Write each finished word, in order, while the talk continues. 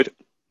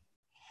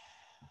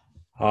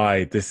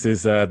Hi, this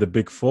is The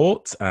Big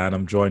Fort, and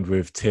I'm joined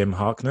with Tim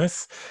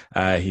Harkness.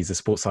 He's a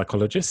sports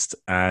psychologist,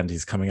 and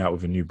he's coming out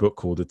with a new book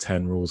called The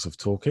 10 Rules of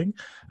Talking.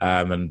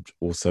 And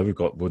also, we've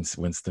got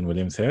Winston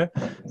Williams here,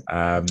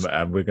 and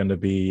we're going to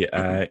be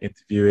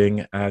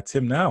interviewing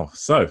Tim now.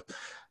 So,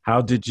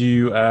 how did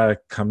you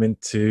come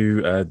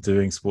into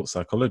doing sports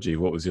psychology?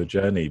 What was your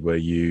journey?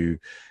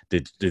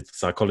 Did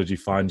psychology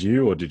find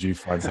you, or did you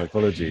find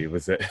psychology?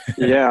 Was it?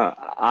 Yeah,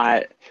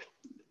 I,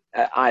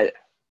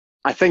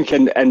 I think,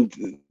 and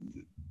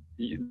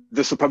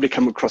this will probably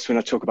come across when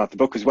I talk about the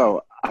book as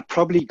well. I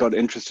probably got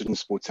interested in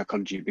sports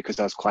psychology because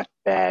I was quite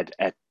bad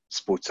at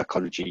sports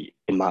psychology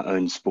in my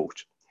own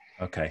sport.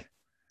 Okay.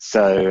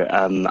 So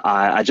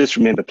I just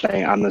remember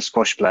playing. I'm a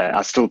squash player.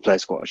 I still play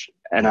squash,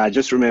 and I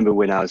just remember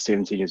when I was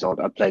 17 years old,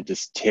 I played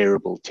this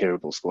terrible,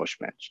 terrible squash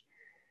match,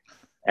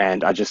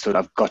 and I just thought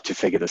I've got to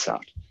figure this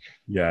out.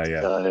 Yeah,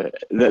 yeah. So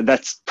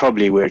that's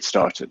probably where it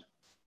started.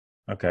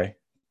 Okay.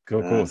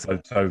 Cool, cool.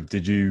 So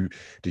did you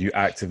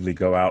actively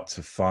go out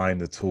to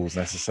find the tools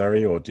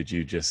necessary, or did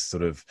you just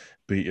sort of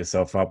beat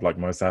yourself up like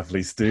most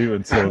athletes do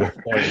until the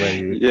point where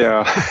you?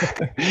 Yeah.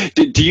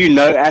 Do you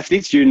know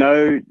athletes? Do you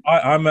know?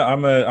 I'm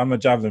a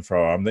javelin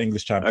thrower. I'm the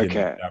English champion in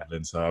Okay.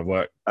 javelin. So I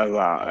work. Oh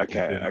wow. I've been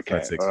Okay. doing Okay.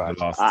 athletics All for right.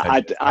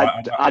 the last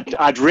 10 years.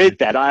 I'd read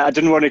that. I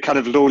didn't want to kind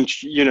of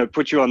launch,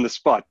 put you on the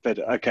spot, but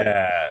okay.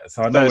 Yeah.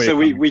 So I know So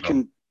where you're so we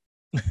coming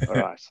we from. can. All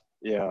right.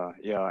 Yeah.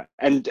 Yeah.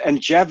 And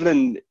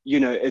javelin,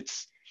 it.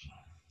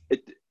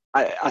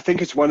 I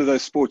think it's one of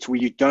those sports where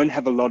you don't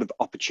have a lot of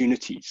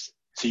opportunities,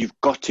 so you've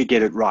got to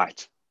get it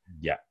right.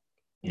 Yeah.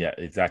 Yeah.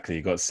 Exactly.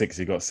 You got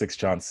six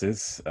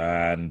chances,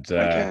 and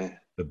Okay.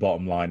 the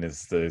bottom line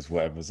is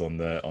whatever's on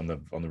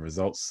the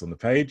results on the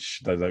page.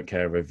 They don't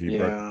care whether you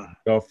broke up Yeah. with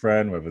your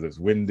girlfriend, whether it's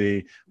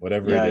windy,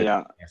 whatever it Yeah. is.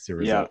 Yeah. That's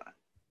your Yeah. result,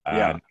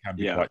 Yeah. and it can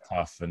be Yeah. quite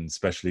tough, and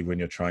especially when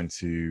you're trying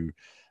to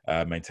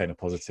maintain a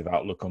positive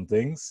outlook on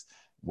things.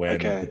 When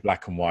the Okay.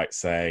 black and white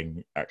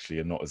saying actually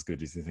you're not as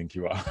good as you think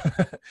you are,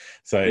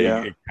 so it,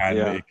 Yeah. it can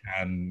Yeah. it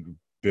can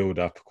build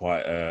up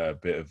quite a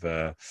bit of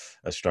a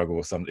struggle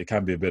or something. It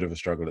can be a bit of a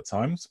struggle at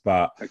times,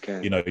 but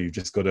Okay. you've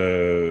just got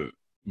to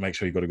make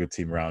sure you've got a good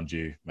team around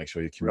you, make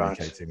sure you're Right.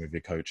 communicating with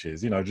your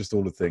coaches, just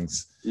all the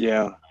things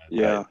Yeah. that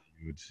Yeah.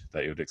 you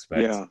would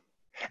expect. Yeah.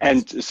 As,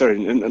 And sorry,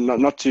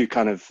 not to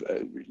kind of,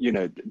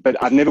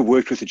 but I've never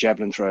worked with a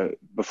javelin throw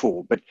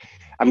before. But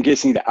I'm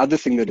guessing the other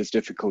thing that is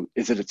difficult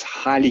is that it's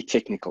highly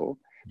technical,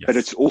 but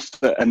yes, it's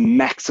also a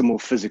maximal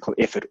physical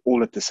effort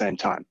all at the same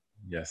time.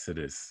 yes, it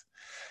is.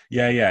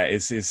 Yeah, yeah.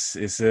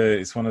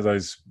 It's one of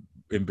those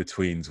in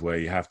betweens where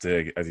you have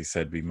to, as you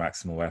said, be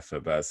maximal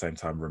effort, but at the same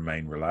time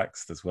remain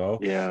relaxed as well.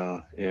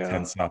 Yeah. If you Yeah.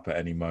 tense up at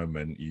any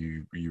moment,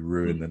 you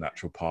ruin Mm. the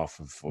natural path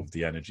of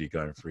the energy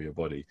going through your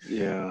body.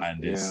 Yeah.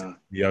 And Yeah.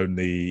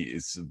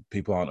 it's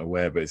people aren't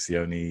aware, but it's the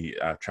only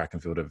track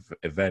and field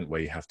event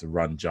where you have to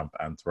run, jump,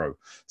 and throw.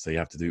 So you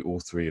have to do all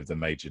three of the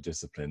major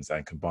disciplines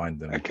and combine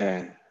them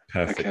Okay.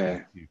 perfectly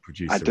Okay. to I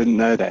produce a didn't result.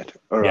 know that.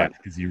 All Yeah, right.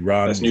 because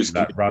That's you news do to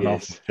me. that run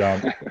off, Yes.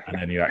 jump,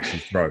 and then you actually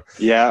throw.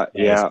 Yeah.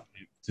 Yes,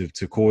 Yeah.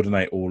 to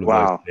coordinate all of those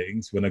Wow.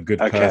 things. When a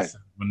good Okay.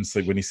 person,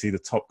 when you see the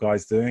top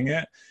guys doing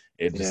it,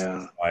 it's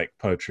Yeah. like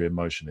poetry in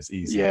motion. It's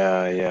easy.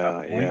 Yeah. At that Yeah.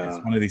 point, it's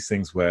Yeah. one of these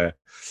things where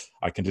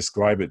I can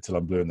describe it till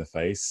I'm blue in the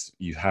face.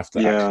 You have to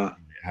actually. Yeah.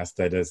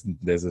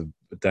 There's a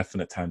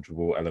definite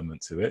tangible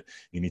element to it.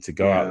 You need to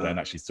go out there Yeah. and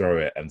actually throw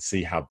it and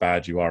see how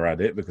bad you are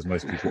at it, because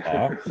most people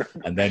are,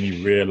 and then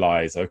you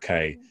realize,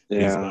 okay,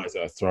 these Yeah. guys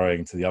that are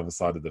throwing to the other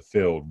side of the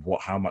field,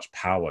 how much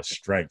power,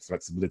 strength,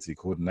 flexibility,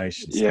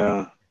 coordination, speed,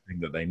 Yeah.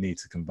 that they need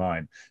to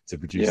combine to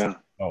produce that Yeah.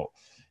 result.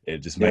 It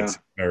just makes Yeah.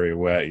 it very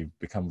aware. You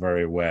become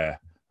very aware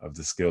of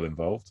the skill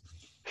involved.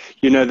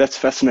 That's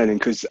fascinating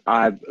because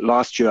I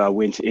last year I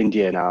went to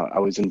India and I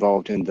was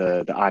involved in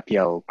the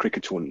IPL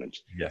cricket tournament,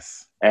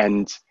 Yes.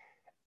 and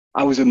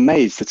I was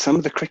amazed that some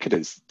of the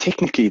cricketers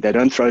technically they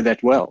don't throw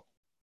that well,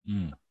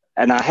 Mm.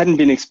 and I hadn't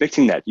been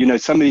expecting that.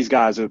 Some of these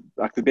guys are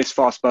like the best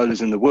fast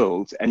bowlers in the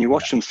world, and you Yeah.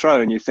 watch them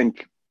throw and you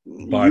think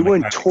you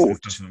weren't Biomechanics just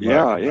taught. doesn't work.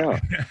 Yeah, yeah,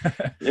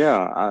 Right?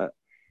 yeah.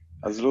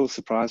 I was a little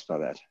surprised by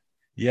that.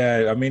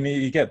 Yeah, I mean,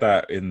 you get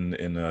that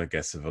in I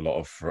guess of a lot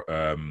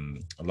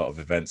of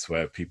events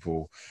where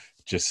people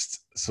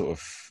just sort of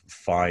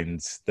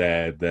find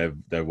their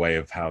way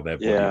of how their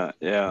body. Yeah,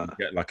 yeah, You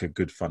get like a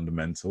good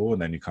fundamental,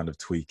 and then you kind of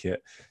tweak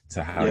it to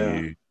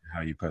yeah,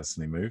 how you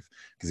personally move.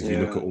 Because if you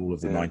look yeah, at all of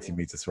the yeah.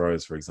 90-meter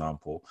throwers, for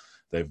example,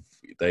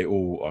 they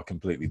all are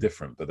completely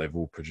different, but they've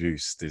all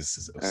produced these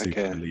sort of super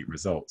Okay, elite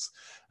results.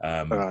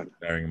 all right.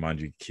 Bearing in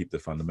mind you keep the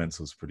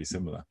fundamentals pretty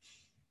similar.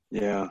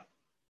 Yeah,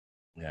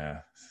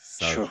 Yeah.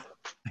 So sure.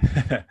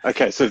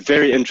 Okay, so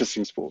very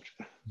interesting sport.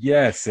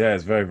 yes, yeah,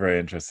 it's very, very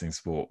interesting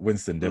sport.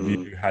 Winston, have you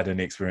Mm. had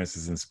any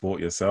experiences in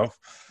sport yourself?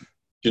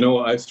 Do you know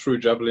what? I threw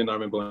javelin. I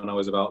remember when I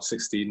was about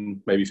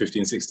 16, maybe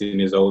 15, 16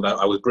 years old.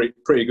 I was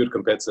pretty good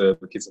compared to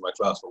the kids in my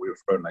class, but we were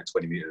throwing like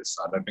 20 meters.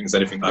 I don't think there's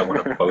anything I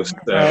want to boast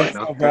there right It's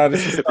now. not bad.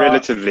 It's a start.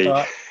 Relatively.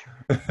 Start.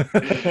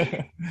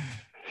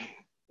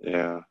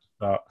 Yeah.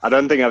 Start. I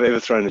don't think I've ever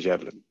thrown a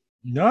javelin.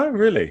 No,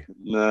 really.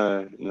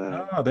 No, no.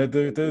 No,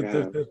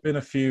 Yeah, there's been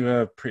a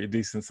few pretty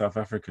decent South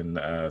African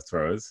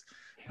throwers,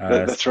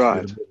 that's especially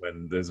right. the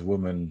woman. There's a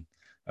woman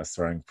that's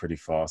throwing pretty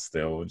fast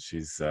still, and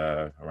she's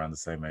around the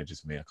same age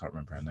as me. I can't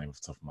remember her name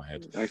off the top of my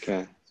head.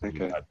 Okay, It's really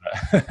okay. bad,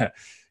 but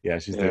yeah,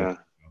 she's doing.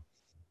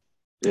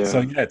 Yeah, So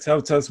yeah, yeah,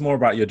 tell us more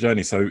about your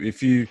journey. So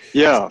if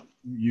yeah.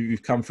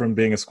 you've come from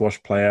being a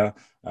squash player,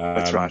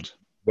 That's um, right.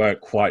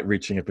 weren't quite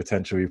reaching a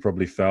potential you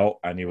probably felt,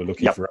 and you were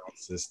looking Yep. for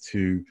answers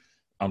to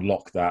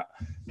unlock that.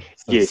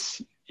 So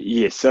Yes,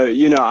 yes. So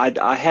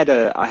I had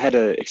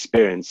a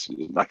experience.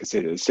 Like I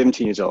said, I was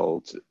 17 years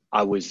old.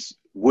 I was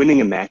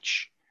winning a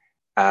match.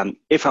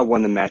 If I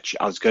won the match,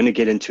 I was going to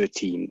get into a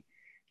team,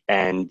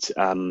 and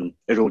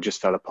it all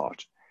just fell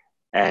apart.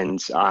 And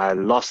I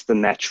lost the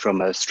match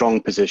from a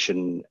strong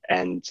position,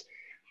 and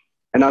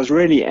I was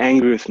really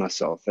angry with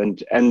myself.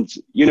 And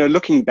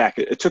looking back,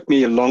 it took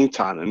me a long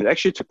time. I mean, it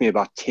actually took me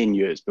about 10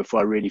 years before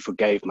I really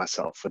forgave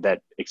myself for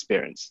that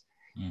experience.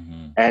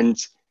 mhm. And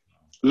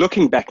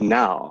looking back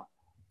now,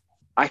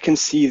 I can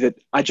see that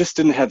I just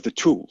didn't have the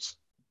tools.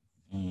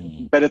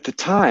 Mm. But at the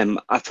time,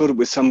 I thought it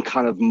was some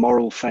kind of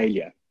moral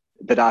failure,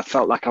 that I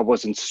felt like I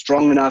wasn't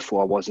strong enough,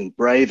 or I wasn't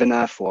brave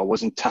enough, or I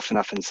wasn't tough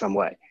enough in some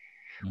way.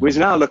 Whereas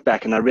Mm. now I look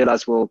back and I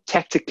realize, well,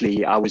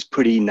 tactically, I was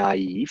pretty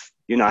naive.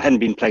 I hadn't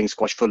been playing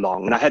squash for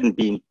long, and I hadn't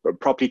been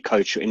properly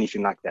coached or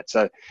anything like that.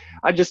 So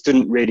I just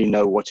didn't really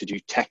know what to do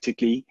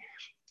tactically.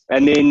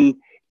 And then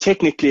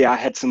technically, I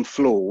had some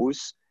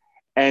flaws.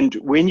 And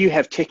when you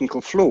have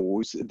technical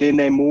flaws, then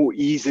they're more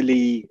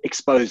easily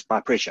exposed by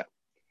pressure.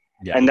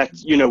 Yeah. And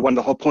that's, one of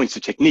the whole points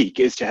of technique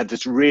is to have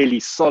this really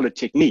solid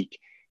technique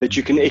that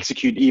you can Mhm.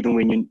 execute even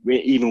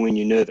when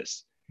you're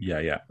nervous. Yeah,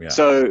 yeah, yeah,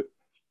 So,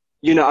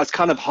 I was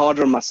kind of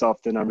harder on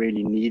myself than I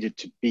really needed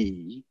to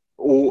be,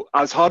 or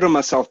I was harder on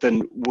myself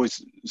than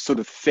was sort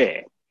of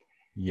fair.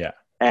 yeah,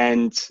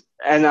 And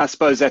and I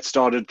suppose that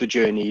started the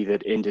journey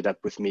that ended up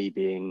with me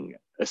being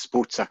a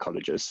sports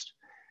psychologist.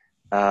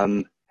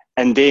 Um,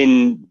 and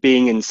then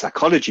being in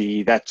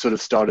psychology, that sort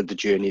of started the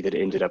journey that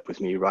ended up with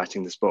me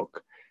writing this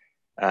book.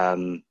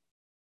 Um,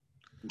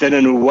 then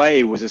in a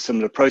way was a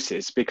similar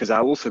process, because I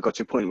also got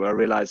to a point where I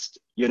realized,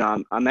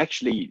 I'm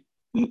actually,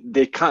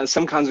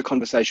 some kinds of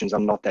conversations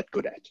I'm not that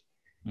good at.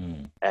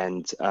 mm.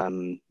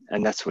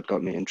 And that's what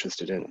got me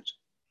interested in it.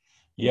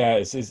 Yeah.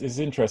 It's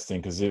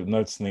interesting because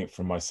noticing it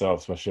from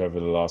myself, especially over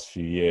the last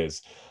few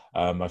years,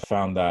 I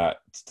found that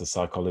the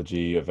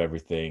psychology of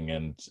everything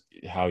and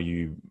how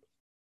you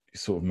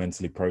sort of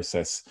mentally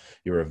process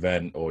your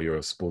event or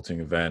your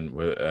sporting event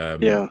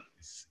Yeah,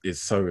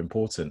 is so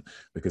important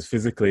because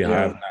physically I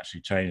yeah, haven't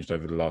actually changed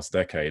over the last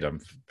decade. I'm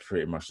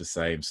pretty much the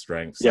same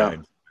strength, yeah,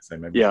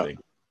 same yeah. everything,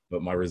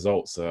 but my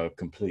results are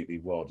completely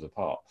worlds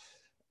apart.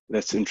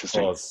 That's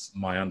interesting. Because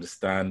my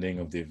understanding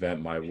of the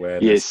event, my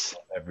awareness Yes,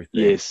 of everything,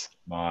 yes,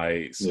 my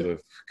yeah, sort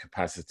of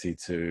capacity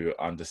to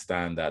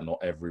understand that not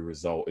every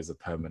result is a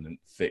permanent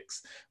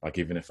fix. Like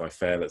even if I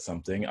fail at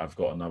something, I've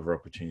got another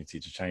opportunity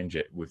to change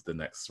it with the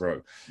next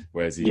throw.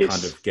 Whereas you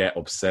kind yes, of get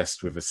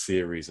obsessed with a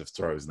series of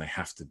throws and they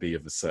have to be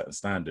of a certain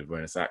standard.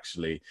 When it's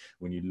actually,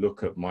 when you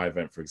look at my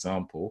event, for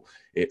example,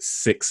 it's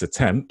 6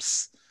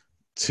 attempts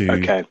to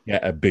okay,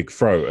 get a big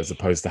throw as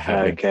opposed to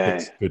having okay,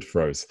 6 good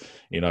throws,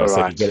 all so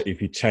you right, get,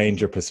 if you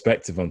change your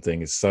perspective on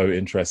things, it's so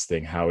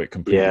interesting how it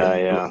completely yeah, unlocks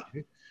yeah,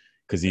 you,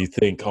 because you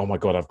think, oh my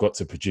god, I've got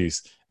to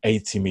produce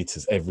 80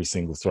 meters every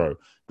single throw,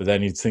 but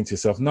then you think to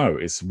yourself, no,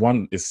 it's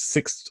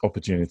 6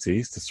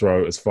 opportunities to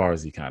throw as far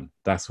as you can.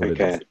 That's what it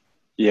is, okay,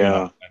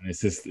 yeah, and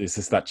it's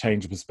just that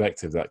change of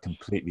perspective that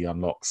completely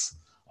unlocks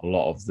a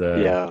lot of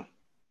the yeah.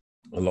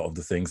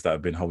 things that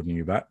have been holding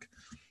you back.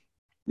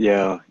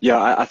 Yeah,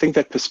 yeah, I think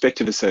that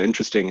perspective is so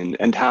interesting,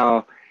 and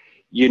how,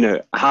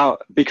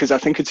 because I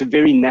think it's a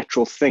very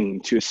natural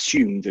thing to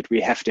assume that we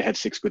have to have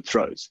 6 good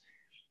throws,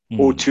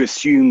 or Mm, to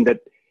assume that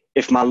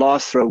if my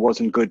last throw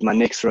wasn't good, my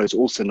next throw is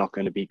also not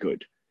going to be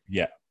good.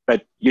 yeah.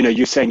 But,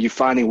 you're saying you're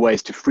finding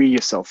ways to free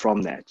yourself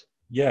from that.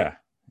 Yeah,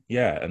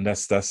 yeah, and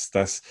that's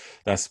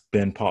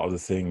been part of the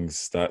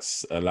things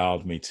that's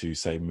allowed me to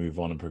say move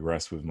on and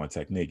progress with my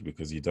technique,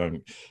 because you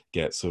don't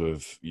get sort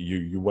of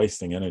you're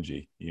wasting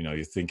energy.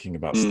 You're thinking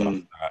about stuff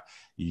Mm, that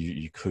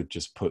you could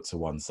just put to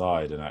one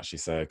side and actually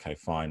say, okay,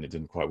 fine, it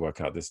didn't quite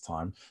work out this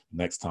time.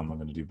 Next time I'm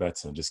going to do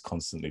better, and just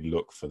constantly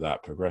look for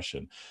that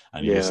progression.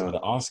 And you just got yeah, to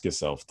ask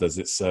yourself, does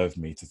it serve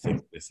me to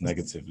think this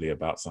negatively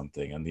about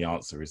something? And the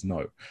answer is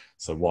no.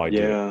 So why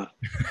do it? yeah,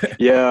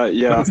 yeah,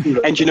 yeah. Honestly,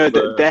 And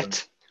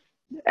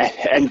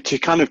and to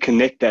kind of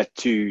connect that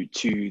to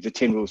the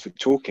 10 rules for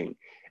talking,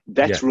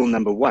 that's rule Yes,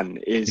 number 1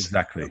 is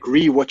exactly.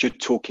 agree what you're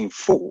talking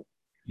for.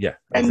 Yeah,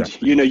 And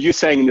exactly. you're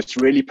saying in this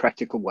really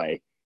practical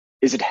way,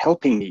 is it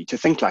helping me to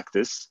think like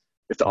this?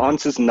 If the Mhm.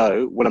 answer is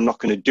no, well, I'm not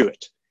going to do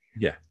it.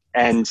 Yeah,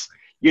 And exactly.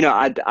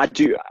 I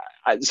do.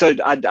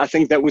 I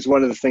think that was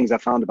one of the things I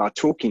found about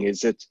talking,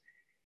 is that,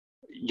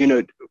 you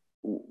know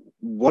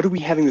what are we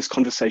having this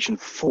conversation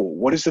for?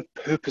 What is the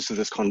purpose of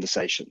this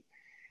conversation?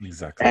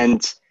 Exactly.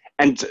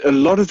 And a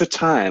lot of the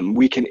time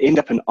we can end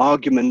up in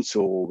arguments,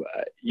 or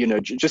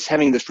just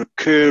having this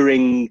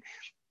recurring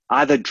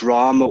either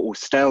drama or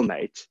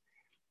stalemate.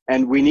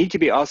 And we need to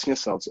be asking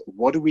ourselves,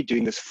 what are we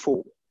doing this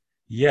for?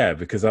 Yeah,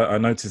 because I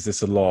notice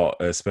this a lot,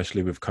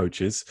 especially with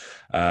coaches.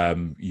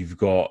 You've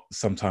got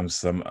sometimes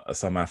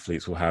some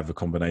athletes will have a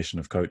combination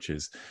of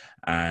coaches,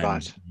 and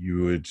Right.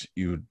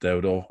 they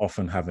would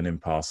often have an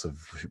impasse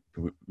of,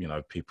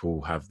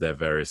 people have their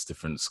various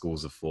different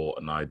schools of thought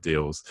and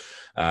ideals,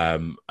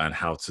 and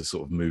how to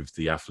sort of move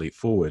the athlete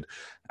forward.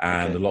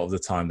 And Okay. a lot of the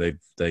time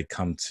they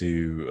come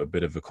to a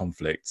bit of a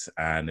conflict,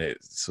 and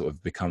it sort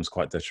of becomes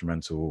quite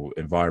detrimental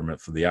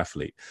environment for the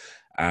athlete.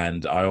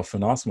 And I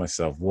often ask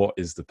myself, what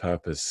is the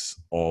purpose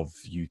of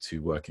you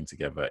two working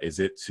together? Is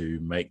it to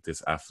make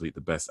this athlete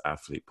the best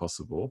athlete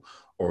possible,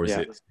 or is Yeah.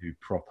 it to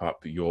prop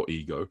up your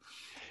ego?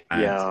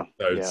 And Yeah.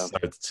 Yeah. so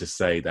to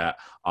say that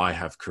I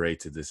have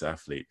created this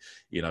athlete,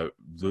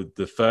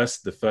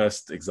 the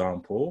first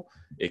example,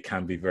 it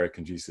can be very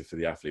conducive for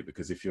the athlete,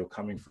 because if you're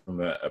coming from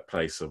a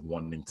place of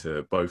wanting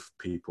to, both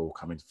people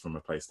coming from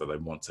a place that they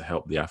want to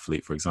help the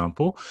athlete, for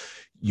example,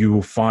 you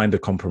will find a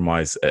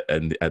compromise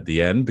at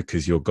the end,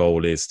 because your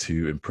goal is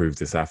to improve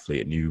this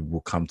athlete, and you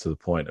will come to the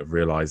point of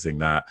realizing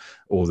that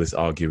all this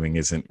arguing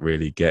isn't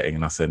really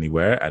getting us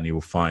anywhere, and you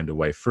will find a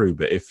way through.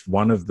 But if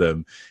one of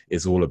them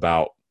is all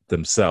about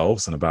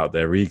themselves and about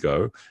their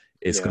ego,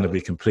 it's going to be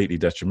completely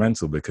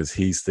detrimental, because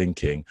he's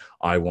thinking,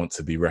 I want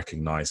to be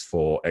recognized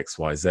for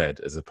XYZ,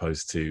 as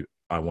opposed to,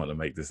 I want to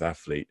make this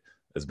athlete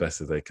as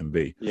best as they can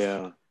be.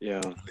 Yeah.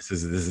 This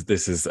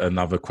is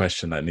another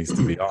question that needs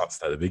to be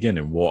asked at the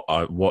beginning.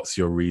 What's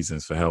your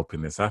reasons for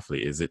helping this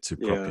athlete? Is it to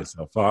prop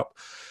yourself up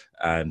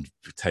and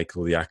take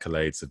all the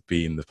accolades of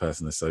being the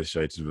person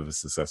associated with a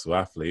successful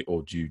athlete,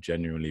 or do you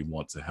genuinely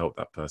want to help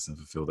that person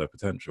fulfill their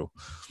potential?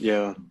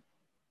 Yeah.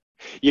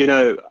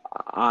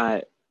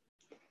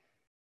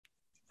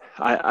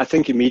 I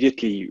think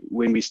immediately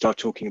when we start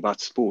talking about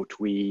sport,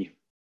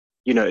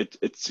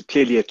 it's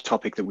clearly a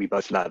topic that we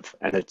both love,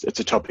 and it's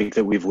a topic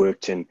that we've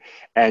worked in.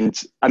 And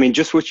I mean,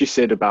 just what you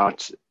said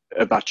about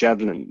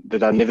javelin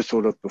that I never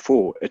thought of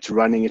before. It's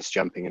running, it's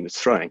jumping, and it's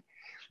throwing.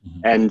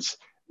 Mm-hmm. And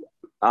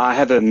I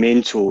have a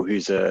mentor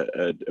who's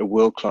a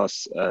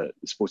world-class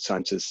sports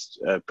scientist,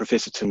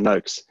 Professor Tim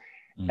Harkness.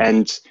 Mm-hmm.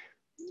 And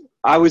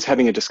I was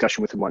having a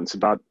discussion with him once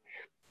about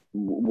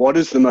what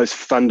is the most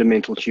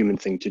fundamental human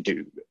thing to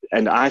do.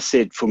 And I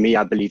said, for me,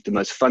 I believe the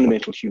most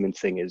fundamental human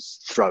thing is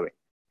throwing.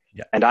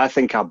 Yeah. And I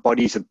think our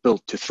bodies are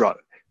built to throw.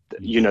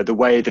 Mm-hmm. The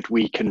way that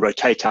we can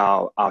rotate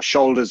our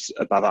shoulders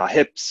above our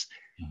hips,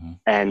 mm-hmm.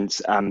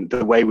 and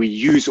the way we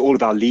use all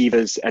of our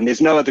levers. And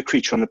there's no other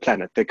creature on the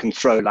planet that can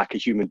throw like a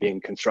human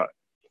being can throw.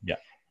 Yeah.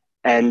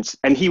 And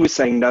he was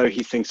saying, no,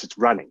 he thinks it's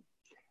running.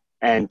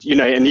 And,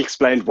 and he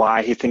explained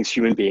why he thinks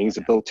human beings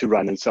are built to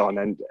run and so on.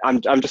 And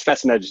I'm just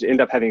fascinated to end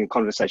up having a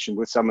conversation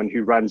with someone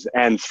who runs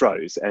and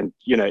throws, and,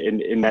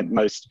 in that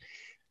most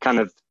kind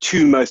of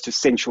two most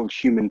essential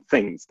human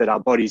things that our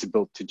bodies are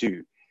built to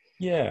do.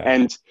 Yeah.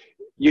 And,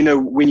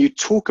 when you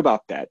talk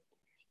about that,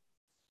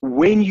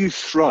 when you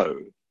throw,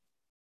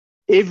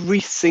 every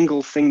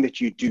single thing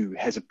that you do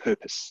has a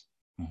purpose.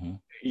 Mm-hmm.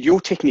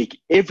 Your technique,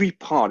 every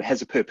part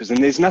has a purpose,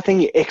 and there's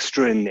nothing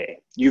extra in there.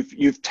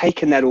 You've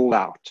taken that all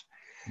out.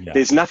 Yeah.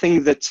 There's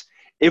nothing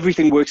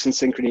everything works in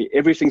synchrony.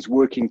 Everything's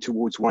working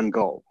towards one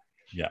goal.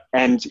 Yeah.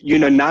 And,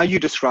 now you're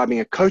describing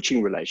a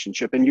coaching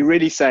relationship, and you're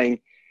really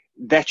saying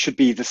that should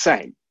be the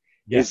same.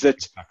 Yeah, is that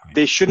exactly.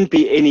 There shouldn't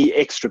be any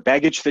extra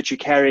baggage that you're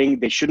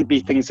carrying. There shouldn't be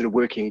Mm-hmm. things that are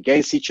working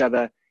against each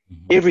other.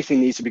 Mm-hmm. Everything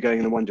needs to be going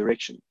in one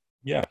direction.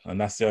 Yeah. And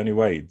that's the only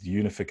way.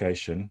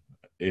 Unification,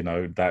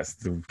 that's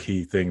the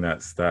key thing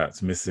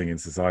that's missing in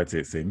society,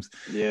 it seems.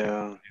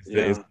 Yeah.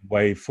 It's the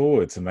way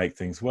forward to make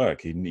things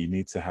work. You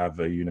need to have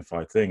a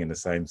unified thing. And the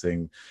same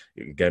thing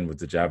again with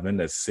the javelin.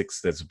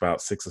 There's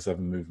about 6 or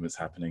 7 movements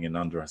happening in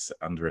under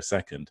a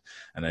second,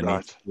 and they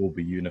need to all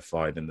be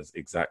unified in the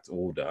exact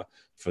order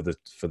for the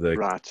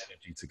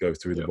energy to go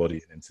through the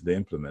body and into the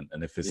implement.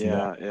 And if it's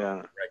not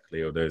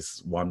correctly, or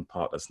there's one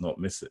part that's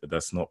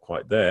not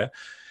quite there,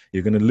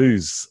 you're going to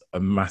lose a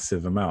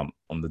massive amount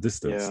on the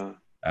distance.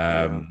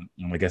 And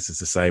I guess it's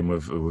the same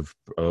with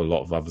a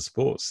lot of other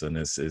sports, and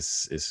it's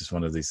just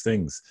one of these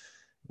things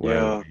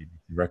where you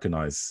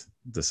recognize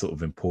the sort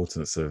of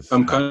importance of.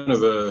 I'm kind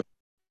of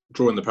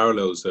drawing the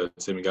parallels,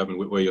 Tim and Gavin,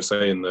 where you're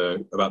saying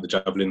about the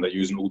javelin, that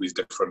you're using all these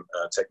different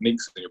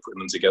techniques and you're putting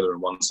them together in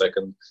 1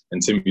 second.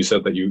 And Tim, you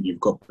said that you've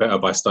got better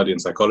by studying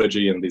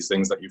psychology and these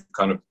things that you've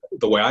kind of,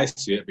 the way I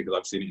see it, because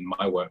I've seen it in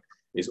my work,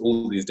 is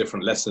all these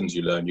different lessons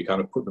you learn, you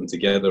kind of put them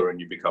together and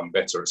you become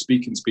better at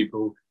speaking to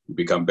people, you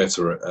become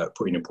better at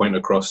putting your point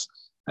across.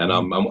 And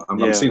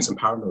I'm seeing some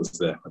parallels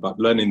there about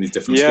learning these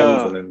different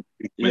skills and then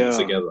putting it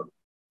together.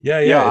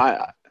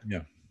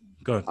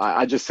 Go ahead.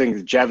 I just think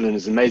the javelin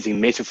is an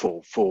amazing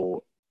metaphor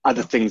for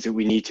other things that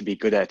we need to be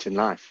good at in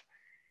life.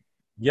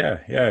 You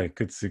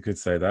could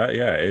say that.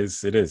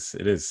 It is.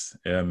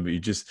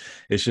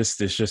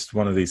 It's just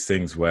one of these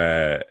things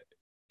where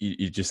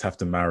you just have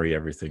to marry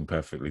everything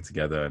perfectly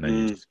together, and then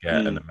you just get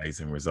an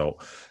amazing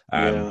result.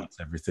 Once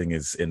everything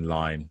is in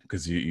line,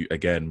 because you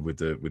again with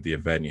the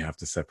event, you have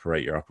to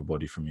separate your upper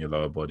body from your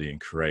lower body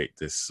and create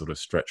this sort of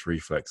stretch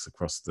reflex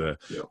across the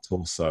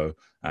torso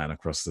and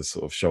across the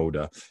sort of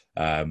shoulder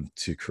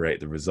to create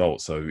the result.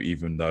 So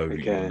even though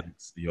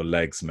your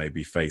legs may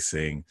be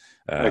facing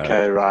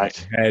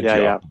right, head,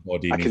 your upper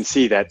body I needs can to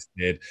see be that,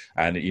 twisted,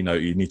 and you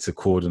need to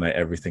coordinate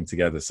everything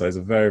together. So it's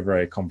a very,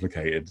 very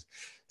complicated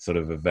sort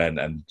of event,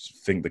 and I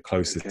think the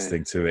closest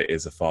thing to it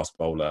is a fast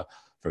bowler,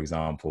 for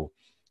example,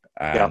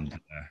 and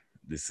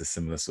this is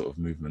similar sort of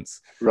movements,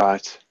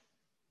 right?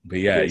 But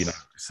yeah,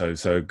 so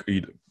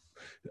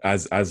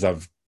as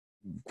I've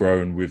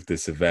grown with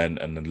this event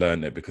and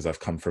learned it, because I've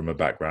come from a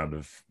background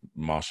of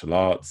martial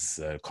arts,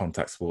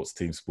 contact sports,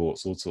 team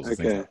sports, all sorts of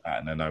things like that,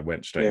 and then I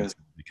went straight into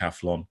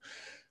decathlon.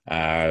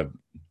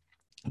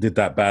 Did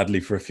that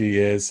badly for a few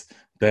years,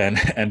 then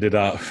ended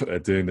up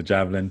doing the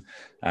javelin,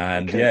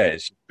 and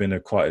it's been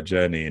quite a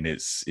journey, and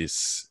it's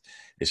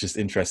just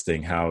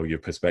interesting how your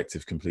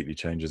perspective completely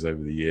changes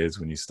over the years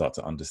when you start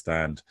to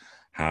understand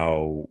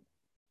how,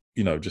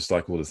 just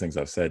like all the things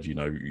I've said,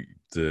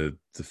 the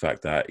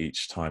fact that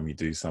each time you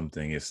do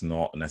something, it's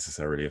not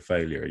necessarily a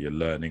failure. You're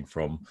learning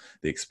from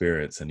the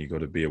experience, and you've got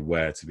to be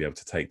aware to be able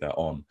to take that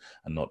on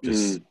and not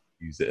just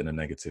use it in a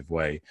negative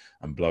way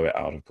and blow it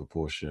out of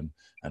proportion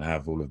and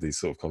have all of these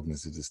sort of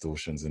cognitive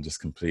distortions and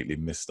just completely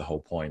miss the whole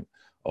point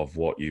of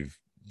what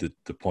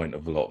the point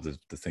of a lot of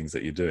the things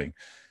that you're doing.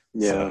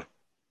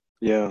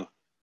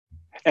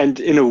 And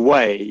in a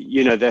way,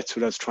 that's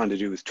what I was trying to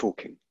do with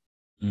talking,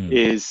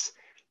 is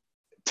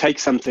take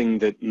something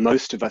that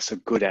most of us are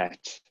good at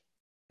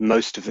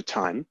most of the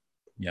time,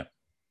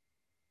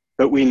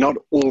 but we're not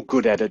all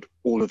good at it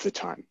all of the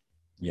time,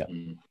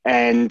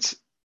 and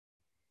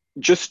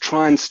just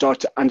try and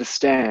start to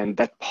understand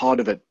that part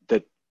of it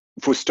that,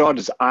 for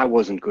starters, I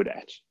wasn't good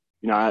at.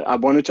 I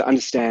wanted to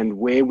understand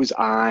where was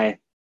I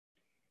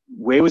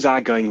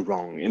going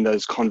wrong in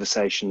those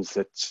conversations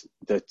that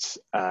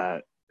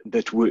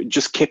were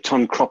just kept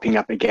on cropping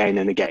up again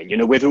and again,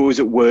 whether it was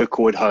at work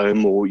or at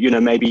home, or,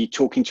 maybe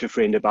talking to a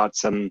friend about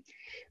some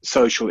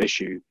social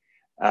issue.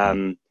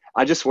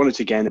 I just wanted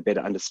to gain a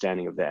better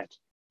understanding of that.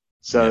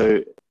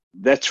 So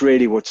that's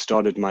really what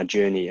started my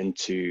journey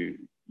into,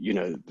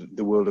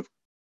 the world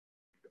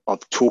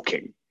of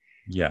talking.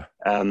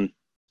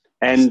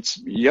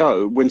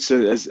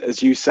 Winston,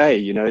 as you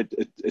say,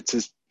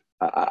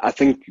 I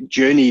think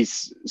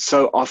journeys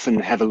so often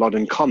have a lot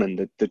in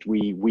common, that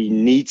we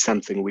need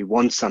something, we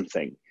want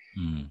something,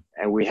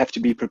 and we have to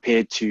be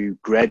prepared to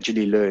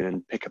gradually learn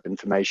and pick up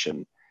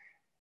information.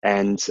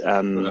 And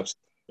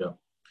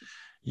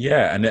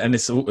and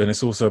it's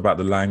also about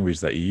the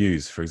language that you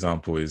use. For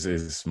example,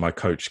 is my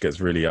coach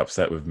gets really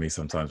upset with me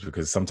sometimes,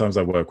 because sometimes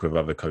I work with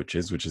other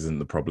coaches, which isn't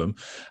the problem.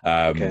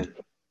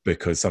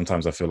 Because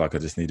sometimes I feel like I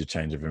just need a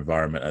change of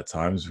environment at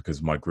times,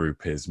 because my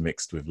group is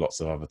mixed with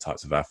lots of other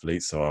types of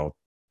athletes. So I'll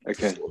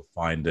sort of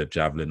find a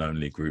javelin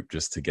only group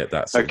just to get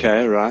that sort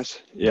of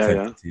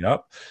intensity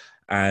up.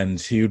 And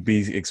he would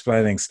be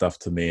explaining stuff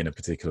to me in a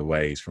particular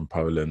way. He's from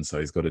Poland, so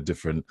he's got a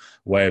different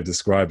way of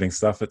describing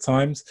stuff at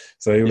times.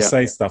 So he will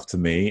say stuff to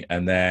me,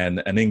 and then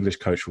an English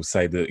coach will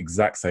say the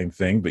exact same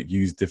thing but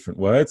use different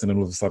words, and then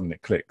all of a sudden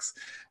it clicks.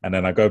 And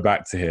then I go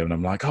back to him and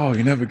I'm like, oh,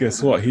 you never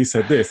guess what? He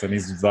said this. And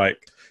he's just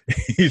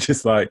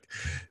like,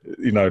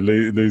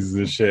 loses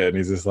his shit. And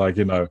he's just like,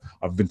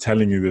 I've been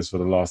telling you this for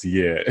the last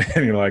year.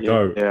 And you're like,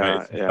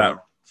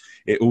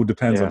 it all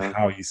depends on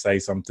how you say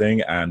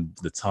something and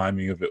the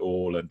timing of it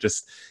all. And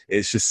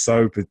it's just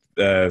so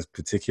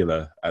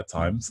particular at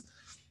times.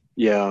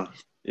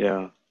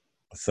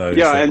 So,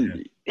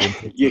 and the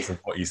importance of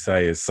what you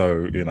say is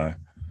so,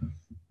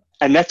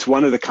 And that's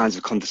one of the kinds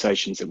of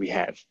conversations that we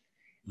have,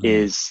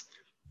 is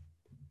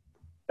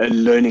a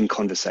learning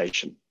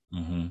conversation.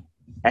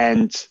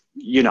 And,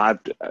 I've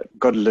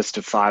got a list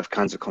of 5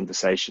 kinds of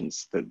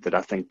conversations that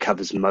I think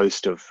covers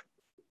most of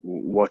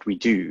what we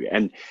do.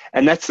 And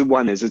that's the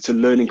one, is it's a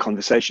learning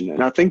conversation.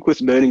 And I think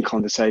with learning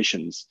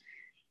conversations,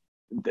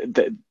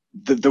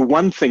 the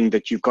one thing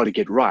that you've got to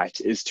get right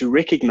is to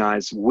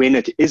recognize when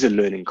it is a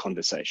learning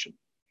conversation.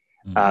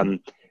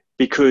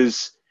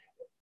 Because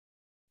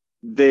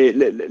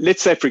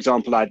let's say, for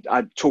example,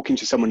 I'm talking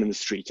to someone in the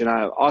street and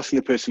I'm asking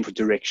the person for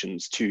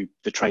directions to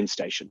the train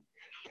station.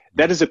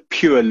 That is a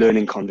pure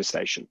learning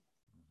conversation.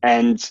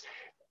 And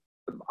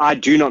I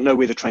do not know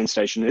where the train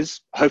station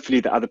is. Hopefully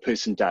the other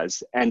person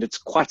does. And it's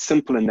quite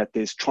simple in that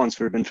there's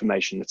transfer of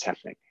information that's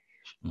happening.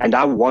 And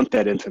I want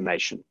that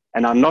information.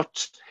 And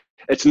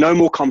it's no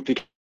more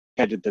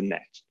complicated than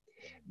that.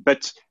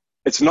 But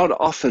it's not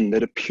often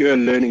that a pure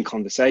learning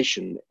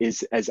conversation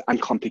is as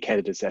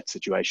uncomplicated as that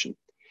situation.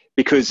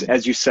 Because,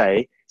 as you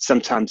say,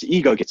 sometimes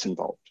ego gets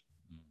involved.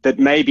 That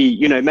maybe,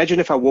 imagine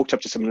if I walked up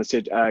to someone and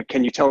said,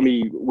 can you tell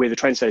me where the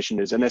train station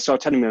is? And they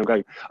start telling me, I'm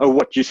going, oh,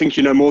 what, do you think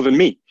you know more than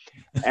me?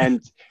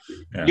 And,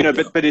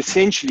 but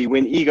essentially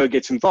when ego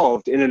gets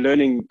involved in a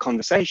learning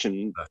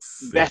conversation,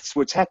 that's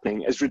what's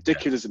happening, as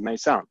ridiculous as it may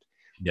sound.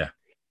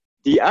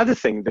 the other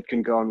thing that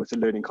can go on with a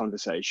learning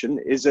conversation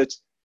is that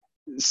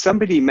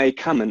somebody may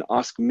come and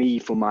ask me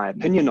for my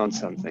opinion on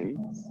something,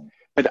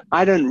 but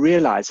I don't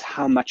realize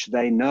how much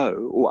they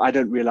know, or I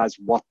don't realize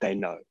what they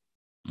know.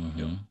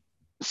 Mm-hmm.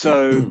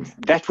 So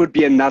that would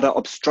be another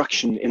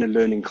obstruction in a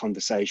learning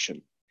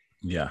conversation.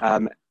 Yeah.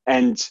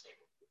 And,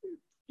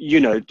 you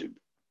know,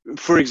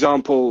 for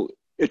example,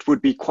 it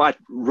would be quite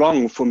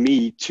wrong for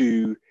me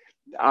to,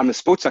 I'm a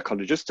sports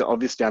psychologist, so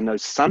obviously I know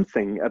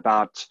something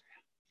about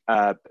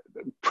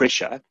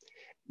pressure,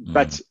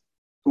 but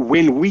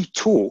when we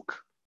talk,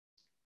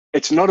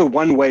 it's not a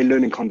one-way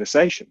learning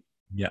conversation.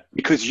 Yeah.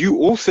 Because you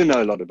also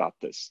know a lot about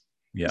this.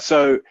 Yeah.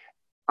 So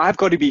I've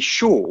got to be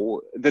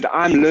sure that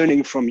I'm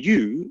learning from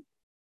you,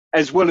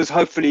 as well as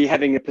hopefully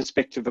having a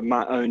perspective of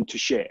my own to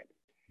share.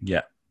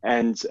 Yeah.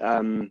 And,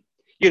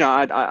 you know,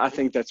 I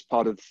think that's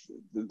part of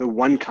the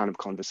one kind of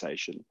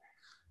conversation.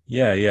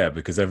 Yeah,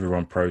 because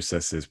everyone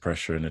processes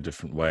pressure in a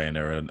different way, and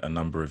there are a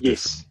number of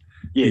different.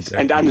 Yes.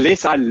 And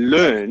unless I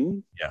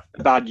learn yeah.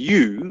 about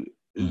you,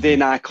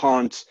 then I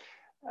can't.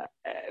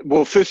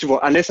 Well, first of all,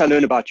 unless I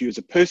learn about you as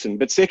a person,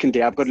 but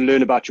secondly, I've got to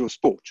learn about your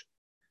sport,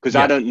 because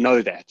I don't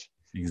know that.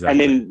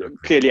 Exactly. And then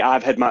clearly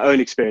I've had my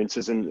own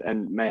experiences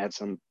and may have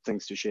some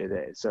things to share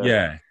there. So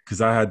yeah,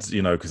 because I had,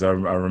 you know, because I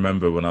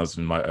remember when I was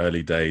in my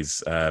early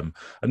days, I've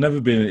never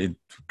been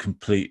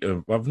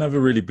I've never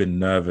really been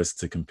nervous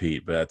to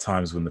compete, but at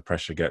times when the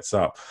pressure gets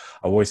up,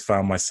 I always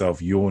found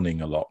myself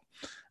yawning a lot.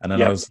 And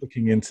then I was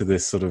looking into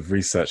this sort of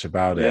research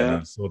about it,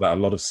 and I saw that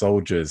a lot of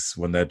soldiers,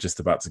 when they're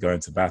just about to go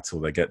into battle,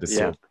 they get this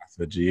sort of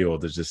lethargy, or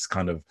they just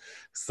kind of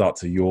start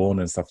to yawn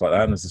and stuff like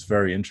that. And it's just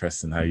very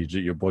interesting how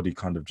your body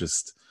kind of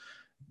just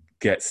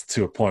gets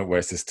to a point where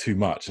it's just too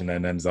much, and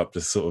then ends up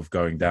just sort of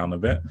going down a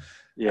bit.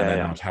 And then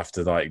I'd have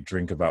to like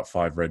drink about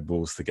 5 Red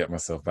Bulls to get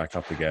myself back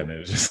up again. It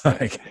was just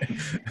like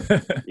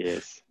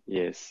yes.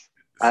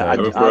 So,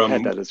 I've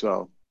had that as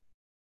well.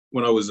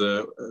 When I was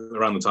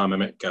around the time I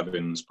met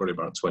Gavin, it's probably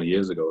about 20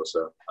 years ago or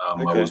so. I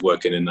was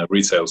working in a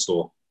retail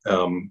store.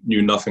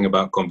 Knew nothing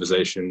about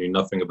conversation, knew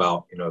nothing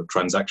about, you know,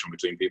 transaction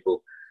between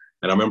people.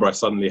 And I remember I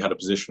suddenly had a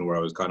position where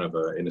I was kind of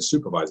in a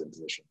supervising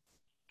position.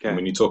 And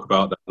when you talk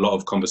about that, a lot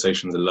of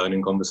conversations are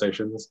learning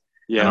conversations.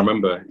 And I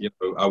remember, you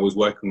know, I was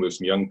working with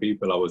some young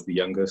people. I was the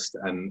youngest,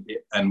 and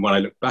when I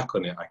look back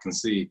on it, I can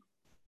see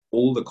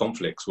all the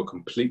conflicts were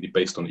completely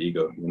based on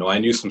ego. You know, I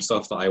knew some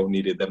stuff that I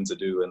needed them to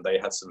do, and they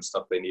had some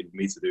stuff they needed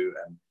me to do.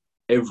 And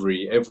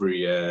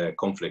every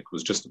conflict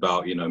was just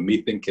about, you know,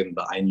 me thinking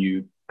that I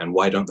knew, and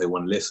why don't they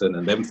want to listen?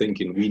 And them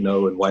thinking we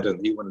know, and why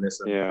don't they want to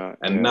listen?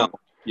 Now,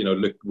 you know,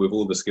 look, with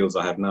all the skills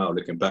I have now,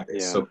 looking back,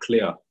 it's so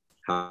clear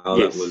how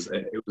it was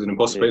an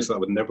impossible place that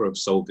would never have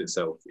solved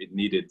itself. It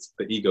needed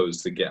the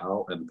egos to get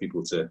out and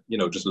people to, you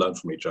know, just learn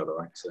from each other,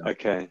 right?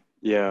 So.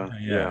 Yeah.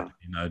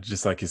 You know,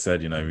 just like you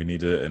said, you know, we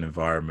need an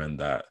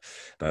environment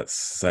that's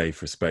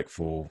safe,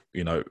 respectful,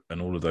 you know,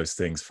 and all of those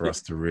things for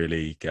us to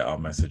really get our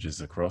messages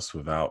across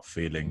without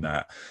feeling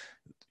that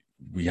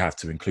we have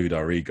to include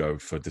our ego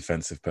for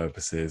defensive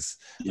purposes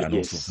and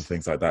all sorts of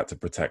things like that to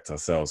protect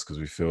ourselves, because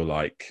we feel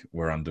like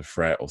we're under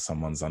threat or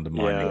someone's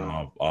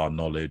undermining our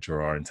knowledge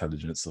or our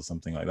intelligence or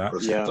something like that.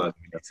 We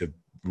need to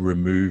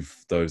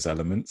remove those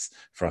elements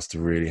for us to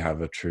really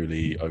have a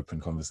truly open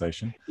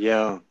conversation.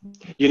 You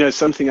know,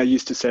 something I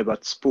used to say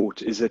about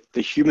sport is that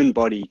the human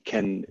body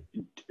can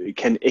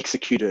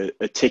execute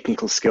a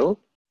technical skill,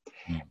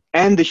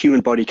 and the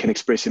human body can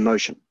express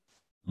emotion.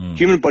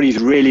 Human body is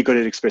really good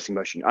at expressing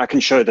emotion. I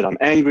can show that I'm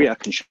angry. I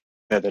can show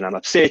that I'm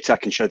upset. I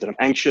can show that I'm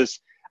anxious.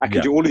 I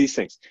can do all of these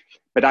things,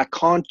 but I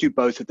can't do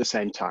both at the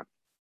same time.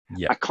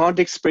 I can't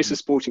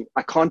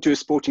I can't do a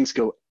sporting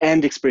skill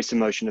and express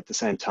emotion at the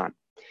same time.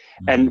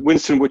 And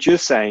Winston, what you're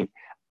saying,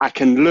 I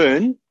can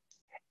learn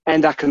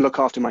and I can look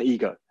after my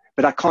ego,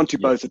 but I can't do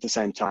both at the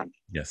same time.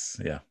 Yes.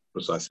 Yeah.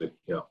 Precisely.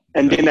 Yeah.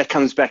 And then that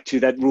comes back to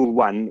that rule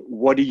 1.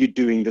 What are you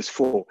doing this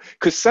for?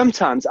 Because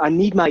sometimes I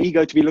need my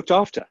ego to be looked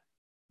after.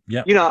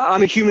 Yeah. You know,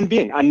 I'm a human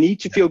being. I need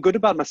to feel good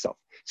about myself.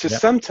 So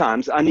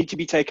sometimes I need to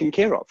be taken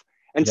care of.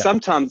 And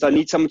sometimes I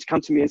need someone to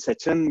come to me and say,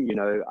 Tim, you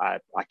know,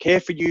 I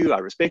care for you. I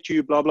respect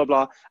you, blah, blah,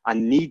 blah. I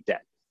need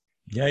that.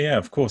 Yeah,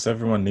 of course.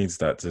 Everyone needs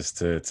that just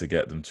to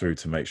get them through,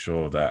 to make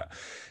sure that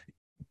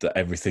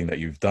everything that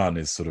you've done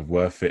is sort of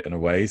worth it in a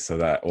way, so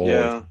that if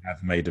you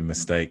have made a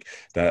mistake,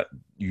 that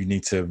you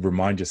need to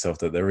remind yourself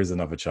that there is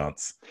another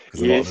chance.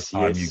 Because a lot of the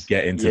time you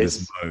get into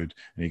this mode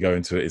and you go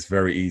into it, it's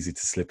very easy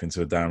to slip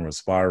into a downward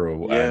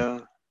spiral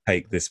and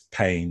take this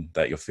pain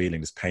that you're feeling,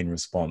 this pain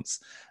response,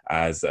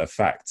 as a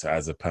fact,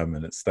 as a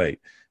permanent state,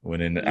 when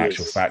in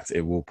actual fact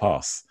it will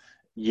pass.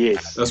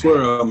 That's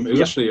where it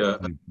was actually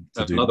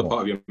another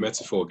part of your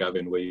metaphor,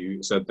 Gavin, where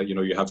you said that, you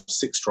know, you have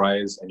 6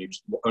 tries and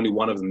only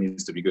one of them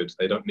needs to be good.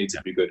 They don't need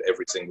to be good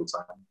every single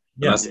time.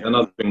 That's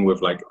another thing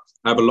with, like,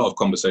 I have a lot of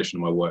conversation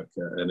in my work,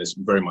 and it's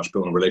very much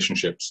built on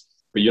relationships.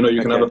 But, you know,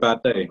 you can have a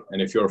bad day,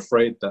 and if you're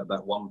afraid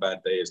that one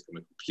bad day is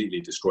going to completely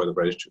destroy the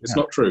relationship, it's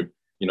not true.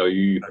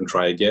 you can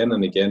try again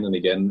and again and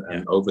again,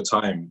 and over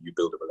time you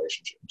build a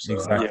relationship. So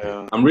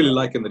Exactly. I'm really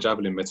liking the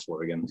javelin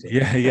metaphor again. So.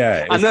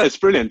 Yeah. I know, it's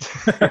brilliant.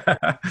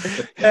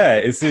 Yeah,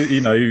 it's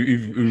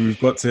we've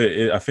got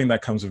to. I think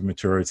that comes with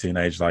maturity and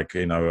age. Like,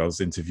 I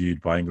was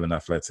interviewed by England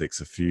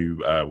Athletics a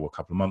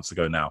couple of months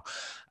ago now,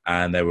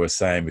 and they were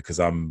saying, because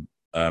I'm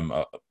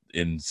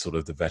in sort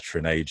of the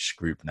veteran age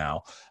group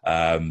now,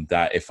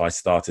 that if I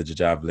started a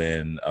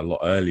javelin a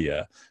lot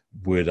earlier,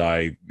 would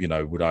I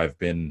have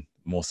been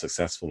more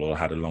successful or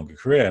had a longer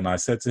career? And I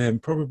said to him,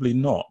 probably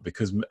not,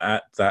 because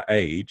at that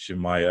age, in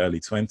my early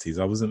 20s,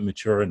 I wasn't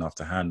mature enough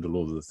to handle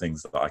all of the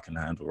things that I can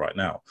handle right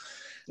now.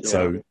 Yeah.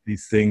 So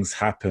these things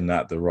happen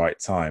at the right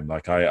time.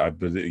 Like I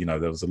believe,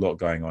 there was a lot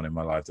going on in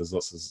my life. There's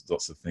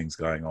lots of things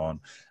going on,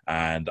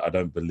 and I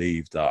don't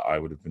believe that I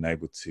would have been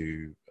able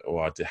to,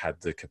 or I had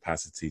the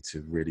capacity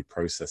to really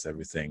process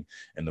everything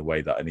in the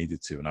way that I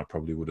needed to, and I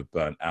probably would have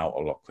burnt out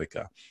a lot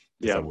quicker.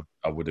 Yeah,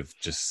 I would have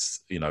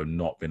just,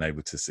 not been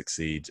able to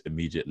succeed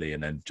immediately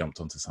and then jumped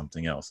onto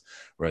something else.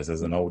 Whereas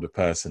as an older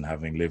person,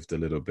 having lived a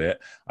little bit,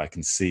 I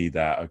can see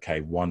that,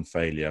 okay, one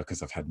failure,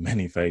 because I've had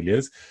many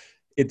failures,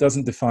 it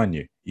doesn't define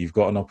you. You've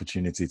got an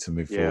opportunity to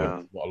move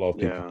forward. What a lot of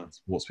people,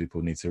 sports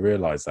people, need to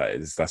realize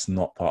that's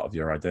not part of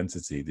your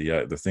identity.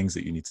 The things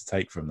that you need to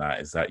take from that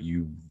is that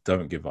you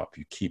don't give up.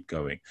 You keep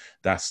going.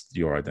 That's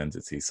your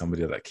identity.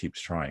 Somebody that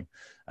keeps trying,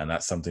 and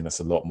that's something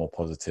that's a lot more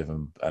positive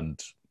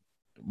and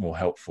more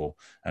helpful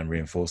and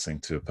reinforcing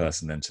to a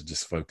person than to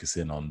just focus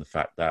in on the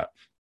fact that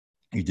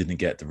you didn't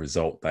get the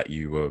result that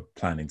you were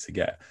planning to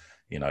get.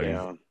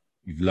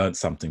 You've learned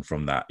something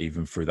from that,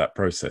 even through that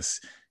process.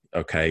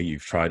 Okay,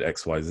 you've tried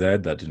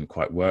XYZ, that didn't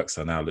quite work,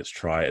 so now let's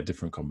try a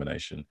different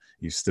combination.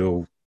 You've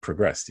still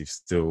progressed, you've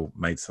still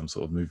made some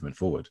sort of movement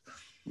forward.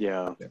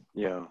 Yeah.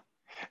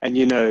 And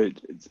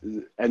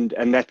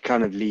and that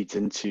kind of leads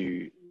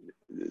into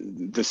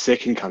the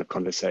second kind of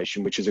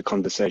conversation, which is a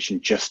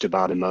conversation just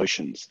about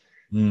emotions.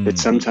 That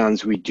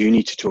sometimes we do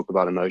need to talk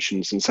about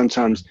emotions, and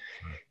sometimes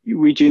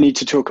we do need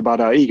to talk about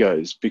our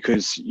egos,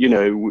 because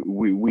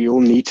we all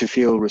need to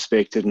feel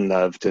respected and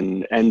loved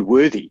and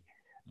worthy.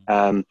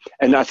 And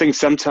I think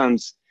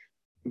sometimes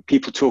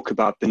people talk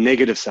about the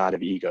negative side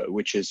of ego,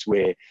 which is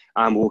where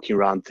I'm walking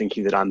around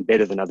thinking that I'm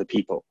better than other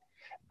people.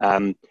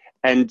 And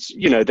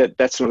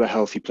that's not a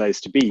healthy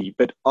place to be.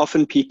 But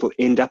often people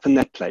end up in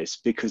that place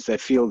because they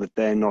feel that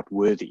they're not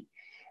worthy.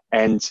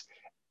 And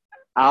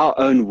our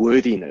own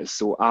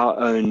worthiness, or our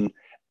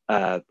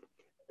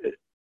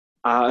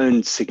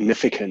own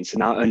significance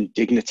and our own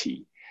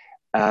dignity,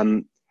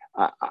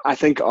 I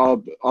think are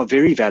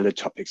very valid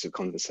topics of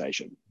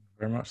conversation.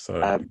 Very much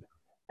so.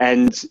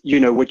 And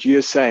what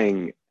you're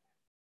saying,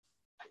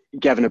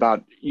 Gavin,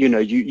 about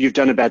you've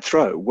done a bad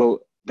throw. Well,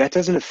 that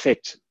doesn't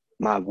affect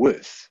my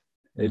worth.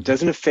 It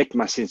doesn't affect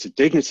my sense of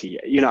dignity.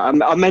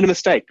 I made a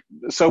mistake.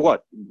 So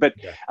what? But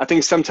I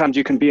think sometimes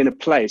you can be in a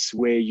place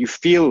where you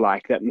feel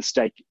like that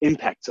mistake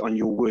impacts on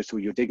your worth or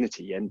your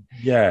dignity. And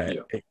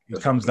it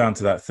comes down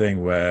to that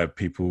thing where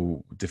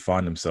people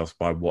define themselves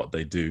by what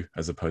they do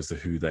as opposed to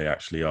who they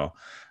actually are.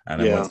 And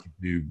then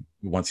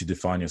once you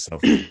define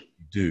yourself as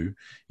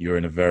you're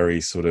in a very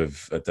sort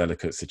of a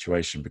delicate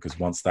situation, because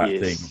once that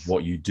thing,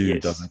 what you do,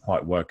 doesn't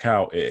quite work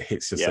out, it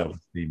hits your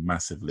self-esteem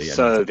massively.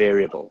 So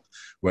variable.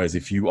 Whereas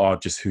if you are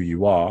just who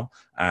you are,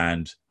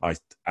 and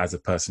as a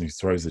person who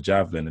throws a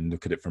javelin and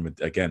look at it from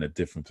a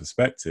different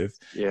perspective,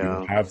 you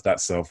have that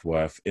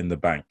self-worth in the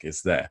bank.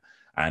 It's there.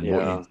 And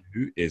what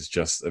you do is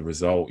just a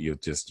result. You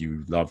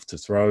love to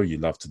throw, you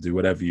love to do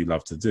whatever you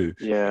love to do.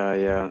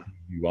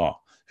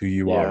 Who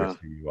you are is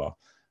who you are.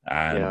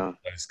 And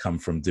those come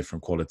from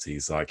different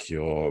qualities, like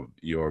your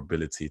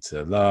ability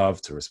to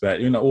love, to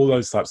respect, all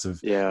those types of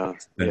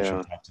types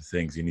of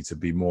things. You need to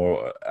be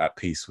more at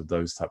peace with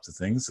those types of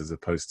things, as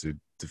opposed to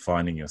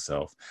defining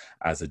yourself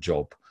as a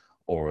job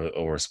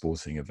or a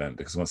sporting event.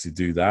 Because once you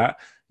do that,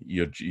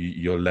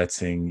 you're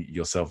letting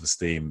your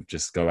self-esteem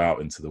just go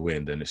out into the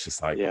wind, and it's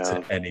just like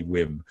to any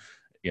whim,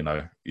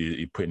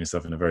 you're putting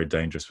yourself in a very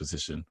dangerous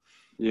position.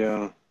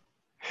 And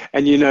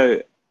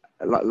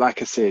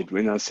like I said,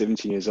 when I was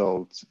 17 years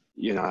old,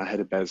 I had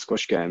a bad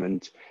squash game,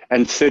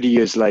 and 30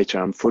 years later,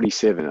 I'm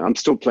 47. I'm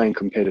still playing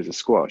competitive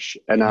squash,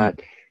 and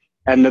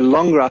the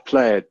longer I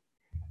play it,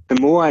 the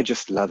more I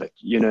just love it,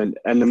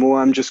 and the more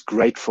I'm just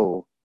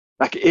grateful.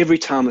 Like every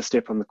time I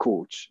step on the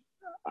court,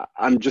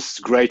 I'm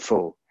just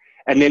grateful.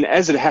 And then,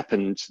 as it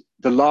happened,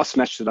 the last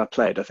match that I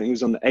played, I think it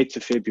was on the 8th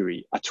of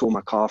February, I tore my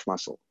calf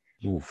muscle.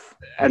 Oof.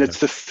 And it's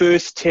the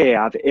first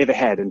tear I've ever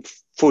had in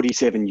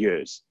 47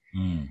 years.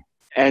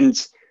 And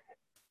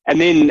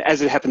then,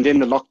 as it happened, then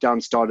the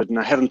lockdown started, and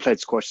I haven't played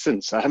squash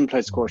since. I haven't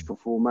played squash for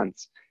 4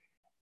 months.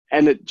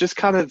 And it just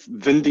kind of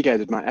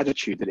vindicated my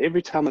attitude that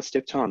every time I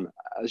stepped on,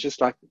 I was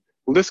just like,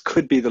 well, this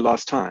could be the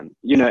last time,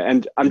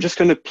 and I'm just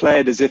going to play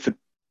it as if it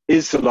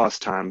is the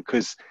last time,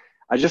 because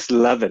I just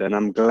love it, and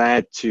I'm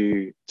glad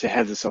to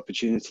have this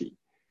opportunity.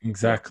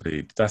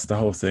 Exactly. That's the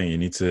whole thing. You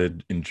need to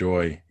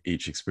enjoy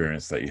each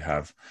experience that you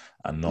have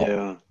and not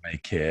Yeah.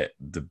 make it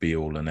the be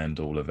all and end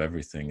all of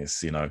everything.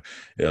 It's, a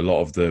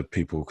lot of the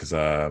people, because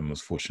I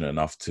was fortunate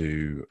enough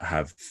to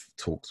have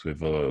talks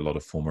with a lot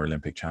of former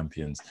Olympic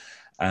champions,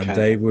 and Okay.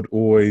 they would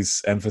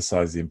always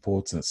emphasize the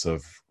importance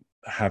of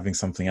having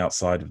something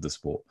outside of the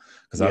sport.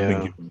 Because I've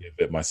been Yeah. guilty of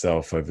it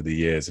myself over the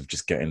years of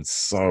just getting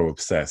so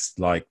obsessed,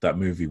 like that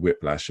movie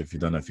Whiplash, if you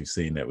don't know if you've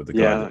seen it, with the guy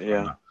Yeah. that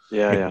Yeah.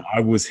 Yeah. Yeah.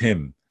 I was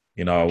him.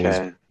 I was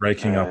Okay.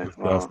 breaking up with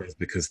Wow. girlfriends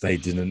because they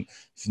didn't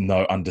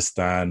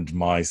understand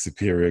my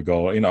superior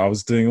goal. I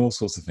was doing all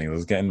sorts of things. I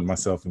was getting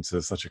myself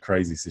into such a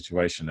crazy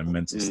situation and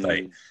mental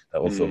state, Mm. that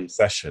of Mm.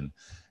 obsession.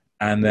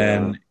 And Yeah.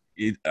 then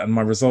and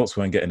my results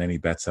weren't getting any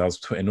better. I was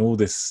putting all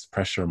this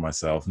pressure on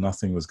myself.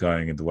 Nothing was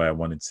going in the way I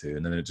wanted to.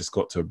 And then it just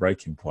got to a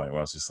breaking point where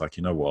I was just like,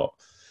 you know what?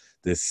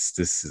 This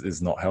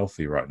is not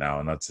healthy right now.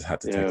 And I just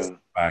had to take a Yeah. step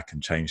back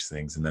and change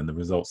things. And then the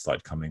results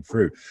started coming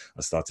through.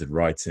 I started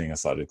writing, I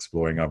started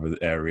exploring other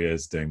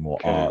areas, doing more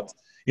Okay. art,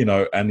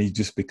 and you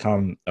just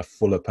become a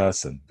fuller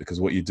person, because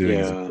what you're doing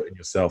is you're Yeah. putting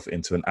yourself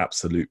into an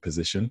absolute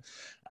position,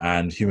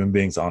 and human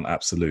beings aren't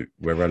absolute.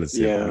 We're relative.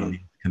 We Yeah.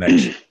 need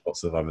connection,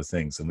 lots of other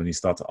things. And when you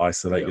start to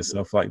isolate Yeah.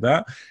 yourself like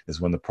that, is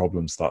when the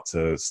problems start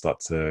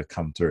to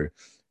come through,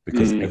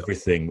 because Mm.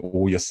 everything,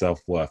 all your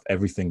self-worth,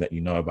 everything that you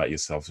know about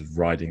yourself is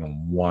riding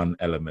on one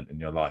element in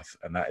your life,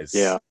 and that is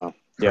Yeah. Yeah.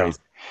 crazy.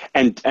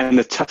 And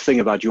the tough thing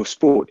about your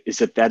sport is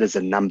that is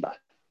a number.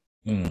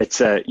 Mm,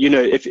 It's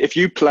if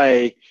you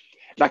play,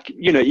 like,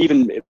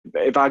 even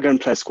if I go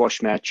and play a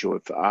squash match, or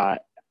if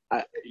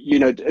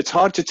it's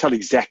hard to tell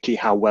exactly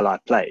how well I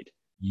played.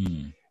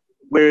 mm,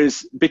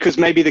 Whereas, because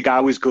maybe the guy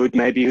was good,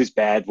 maybe he was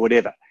bad,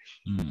 whatever.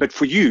 mm. But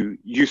for you,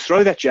 you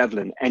throw that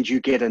javelin and you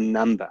get a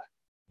number,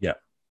 Yeah,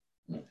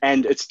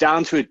 and it's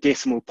down to a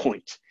decimal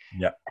point.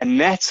 yeah, And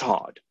that's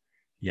hard,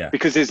 yeah.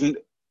 because there's, in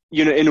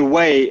a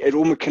way, it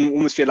can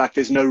almost feel like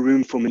there's no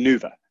room for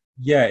maneuver.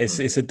 Yeah, it's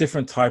a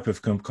different type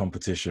of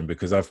competition,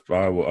 because I've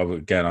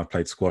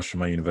played squash for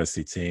my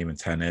university team and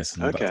tennis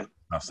and all that Okay.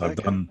 stuff. So I've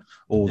Okay. done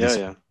all the Yeah.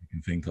 sports Yeah. you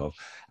can think of.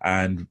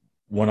 And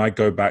when I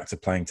go back to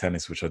playing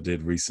tennis, which I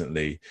did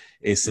recently,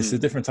 it's a Mm.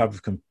 different type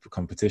of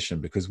competition,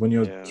 because when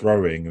you're Yeah.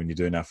 throwing, when you're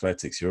doing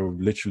athletics, you're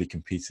literally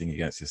competing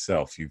against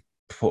yourself. You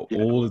put Yeah.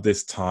 all of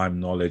this time,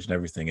 knowledge, and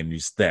everything, and you're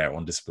there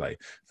on display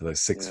for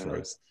those six Yeah.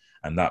 throws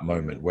and that Yeah.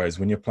 moment. Whereas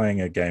when you're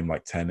playing a game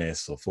like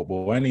tennis or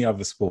football or any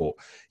other sport,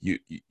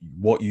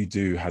 what you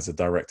do has a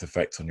direct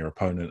effect on your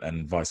opponent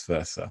and vice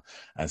versa.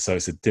 And so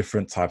it's a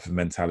different type of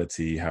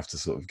mentality you have to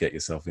sort of get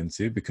yourself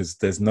into, because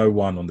there's no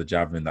one on the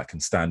javelin that can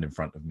stand in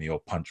front of me or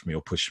punch me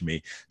or push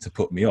me to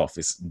put me off.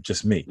 It's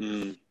just me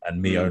Mm.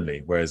 and me Mm.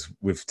 only. Whereas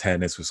with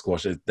tennis, with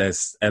squash,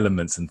 there's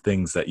elements and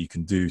things that you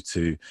can do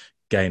to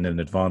gain an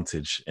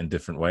advantage in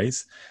different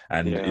ways.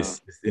 And Yeah. it's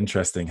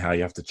interesting how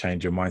you have to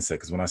change your mindset,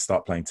 because when I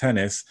start playing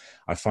tennis,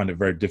 I find it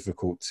very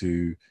difficult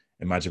to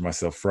imagine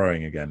myself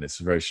throwing again. It's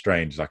very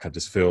strange. Like, I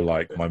just feel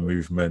like my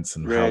movements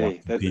and how I'm Really?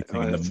 competing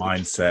and the That's interesting.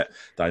 mindset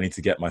that I need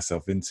to get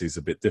myself into is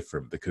a bit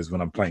different, because when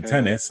I'm playing Okay.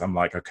 tennis, I'm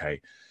like,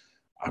 okay,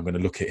 I'm going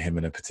to look at him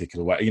in a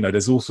particular way.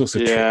 There's all sorts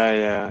of tricks Yeah. you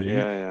Yeah. can do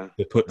Yeah.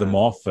 to put them Yeah.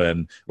 off,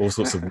 and all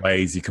sorts of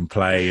ways you can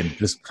play and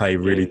just play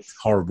really Yes.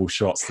 horrible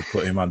shots to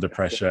put him under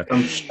pressure.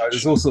 I'm,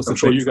 There's all sorts I'm of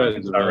sure you things that you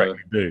guys can have.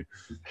 directly do.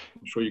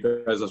 I'm sure you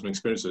guys have some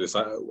experience with this.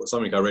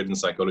 Something I read in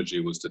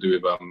psychology was to do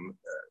with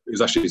it was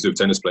actually to do with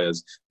tennis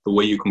players. The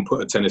way you can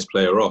put a tennis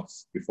player off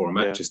before a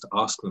match Yeah. is to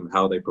ask them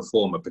how they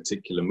perform a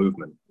particular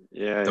movement.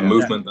 Yeah. The Yeah.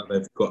 movement that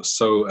they've got,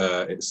 so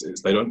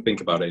it's they don't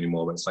think about it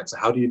anymore. But it's like, so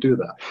how do you do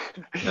that?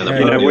 And Yeah,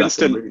 apparently that can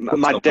Winston, really put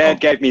my someone dad off.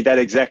 gave me that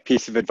exact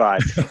piece of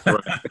advice.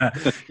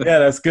 yeah,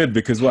 that's good,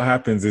 because what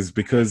happens is,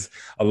 because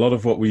a lot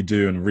of what we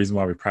do, and the reason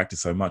why we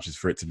practice so much, is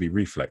for it to be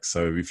reflex.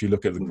 So if you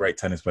look at the great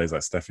tennis players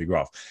like Steffi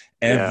Graf,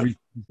 Yeah.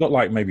 got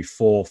like maybe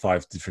 4 or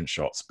 5 different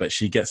shots, but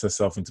she gets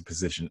herself into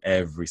position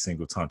every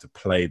single time to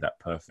play that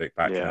perfect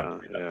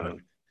backhand. Yeah. Yeah.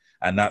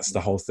 And that's the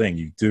whole thing.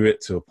 You do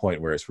it to a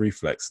point where it's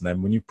reflex. And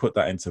then when you put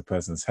that into a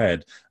person's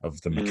head of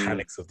the Mm.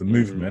 mechanics of the Mm.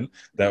 movement,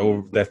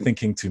 they're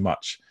thinking too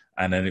much.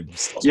 And then it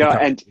starts Yeah.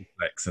 becoming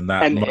reflex. And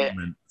that And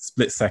moment,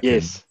 split second,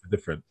 yes. is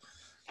different.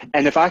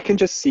 And if I can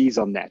just seize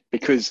on that,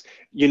 because,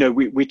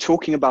 we're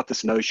talking about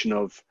this notion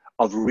of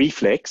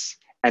reflex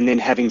and then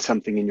having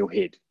something in your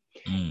head.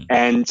 Mm.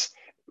 And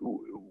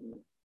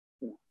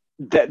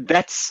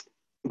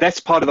that's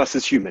part of us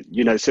as human,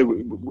 so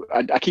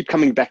I keep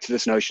coming back to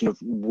this notion of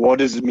what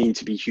does it mean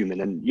to be human.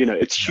 And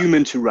it's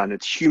human to run,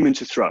 it's human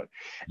to throw,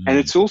 and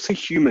it's also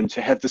human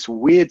to have this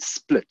weird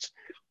split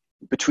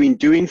between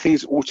doing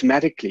things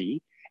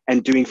automatically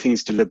and doing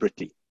things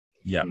deliberately.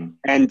 Yeah.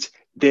 And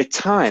there are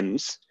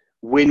times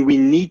when we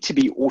need to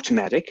be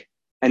automatic,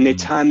 and there are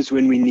times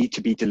when we need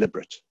to be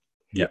deliberate.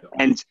 Yeah.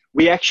 And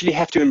we actually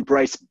have to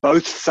embrace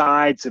both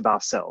sides of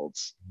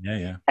ourselves.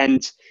 Yeah.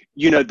 And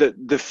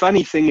the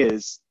funny thing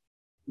is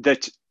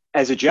that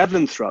as a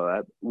javelin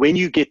thrower, when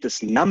you get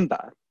this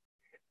number,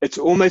 it's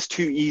almost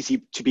too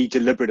easy to be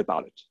deliberate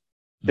about it.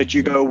 That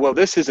you go, well,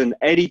 this is an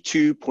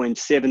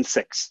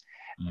 82.76,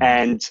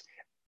 and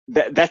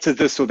that's a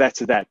this or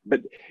that's a that.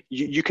 But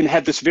you can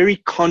have this very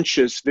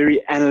conscious,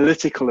 very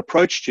analytical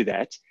approach to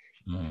that.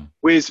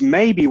 Whereas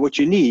maybe what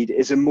you need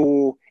is a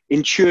more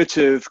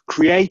intuitive,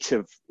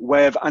 creative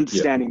way of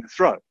understanding the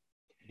throw.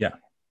 Yeah.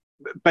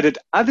 But at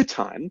other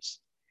times,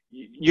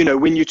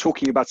 when you're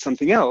talking about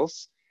something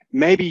else,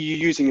 maybe you're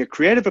using a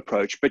creative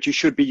approach, but you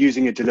should be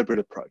using a deliberate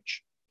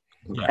approach.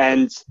 Yeah.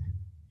 And,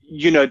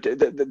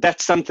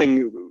 that's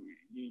something,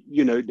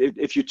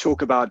 if you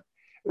talk about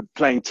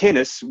playing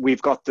tennis,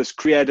 we've got this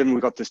creative and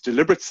we've got this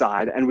deliberate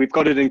side, and we've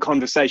got it in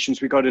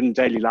conversations, we've got it in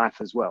daily life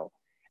as well.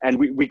 And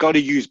we got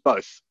to use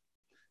both.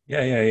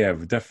 Yeah,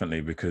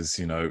 definitely. Because,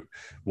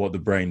 what the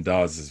brain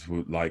does is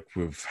like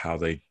with how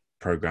they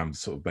program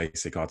sort of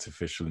basic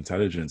artificial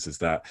intelligence is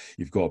that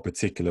you've got a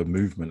particular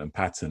movement and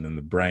pattern, and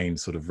the brain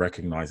sort of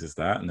recognizes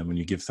that. And then when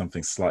you give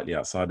something slightly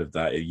outside of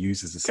that, it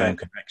uses the same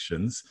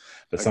connections,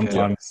 but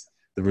sometimes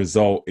the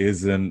result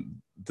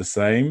isn't the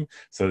same,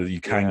 so that you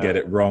can get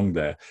it wrong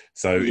there.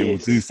 So it will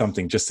do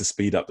something just to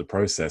speed up the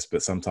process.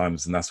 But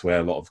sometimes, and that's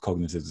where a lot of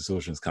cognitive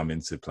distortions come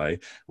into play,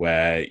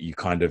 where you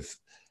kind of,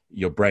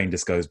 your brain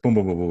just goes boom,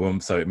 boom, boom, boom,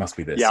 boom. So it must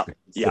be this,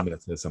 similar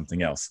to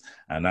something else.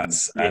 And and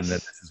then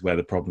this is where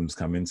the problems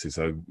come into.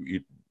 So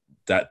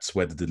that's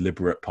where the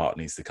deliberate part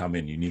needs to come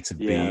in. You need to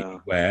be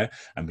aware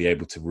and be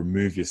able to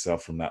remove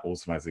yourself from that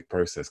automatic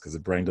process, because the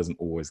brain doesn't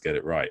always get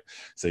it right.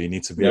 So you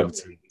need to be able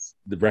to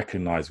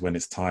recognize when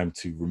it's time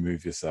to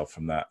remove yourself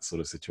from that sort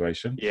of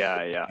situation.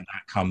 And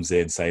that comes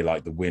in, say,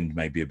 like the wind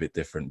may be a bit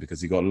different,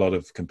 because you've got a lot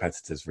of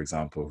competitors, for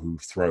example, who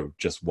throw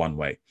just one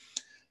way,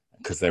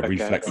 because their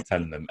reflex is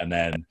telling them. And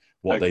then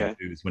what they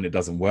do is, when it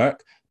doesn't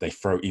work, they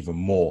throw even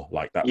more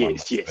like that one.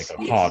 They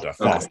go harder,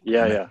 faster.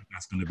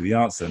 That's going to be the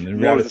answer. And the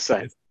reality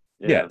is,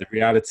 the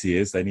reality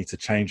is they need to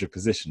change your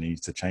position. You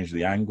need to change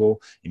the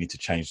angle. You need to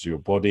change your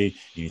body.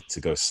 You need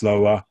to go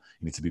slower.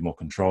 You need to be more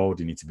controlled.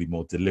 You need to be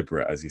more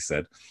deliberate, as you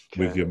said,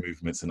 with your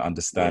movements, and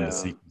understand the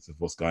sequence of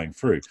what's going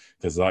through.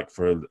 Because, like,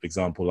 for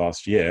example,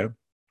 last year,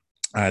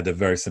 I had a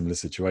very similar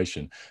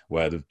situation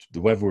where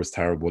the weather was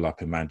terrible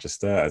up in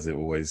Manchester, as it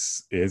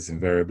always is,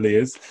 invariably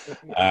is.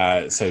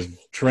 So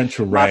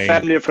torrential rain. My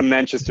family are from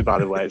Manchester, by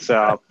the way,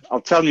 so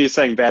I'll tell them you're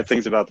saying bad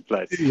things about the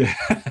place.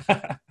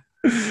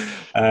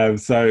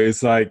 So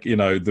it's like,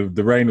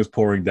 the rain was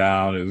pouring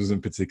down. It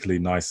wasn't particularly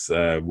nice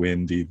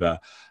wind either.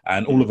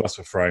 And all of us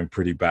were throwing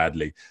pretty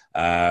badly.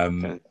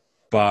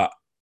 But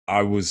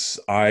because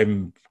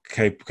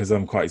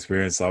I'm quite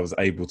experienced, I was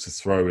able to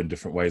throw in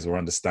different ways or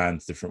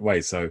understand different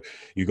ways. So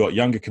you got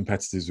younger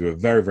competitors who are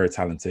very, very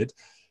talented,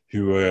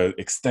 who were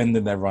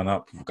extending their run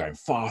up, going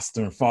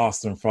faster and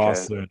faster and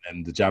faster,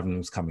 and the javelin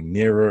was coming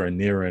nearer and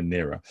nearer and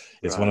nearer.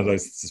 It's one of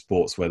those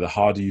sports where the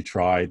harder you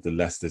try, the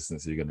less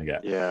distance you're going to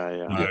get.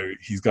 So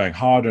he's going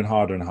harder and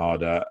harder and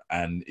harder,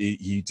 and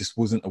he just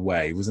wasn't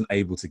aware. He wasn't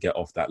able to get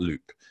off that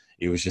loop.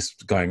 He was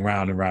just going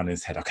round and round in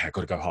his head. Okay, I've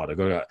got to go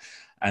harder.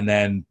 And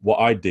then what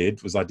I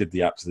did was I did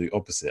the absolute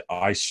opposite.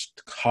 I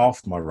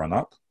halved my run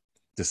up,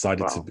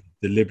 decided to be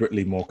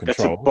deliberately more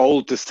controlled. That's a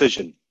bold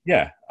decision.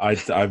 Yeah, I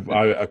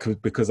could,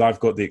 because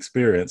I've got the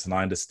experience and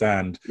I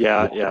understand what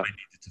I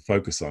needed to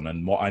focus on.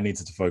 And what I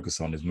needed to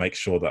focus on is make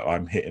sure that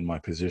I'm hitting my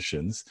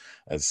positions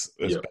as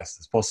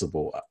best as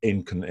possible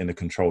in a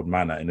controlled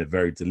manner, in a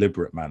very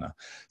deliberate manner.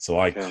 So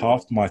I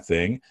halved my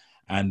thing,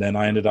 and then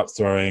I ended up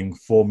throwing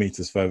 4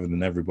 meters further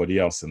than everybody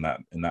else in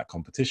that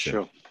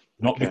competition.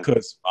 Not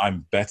because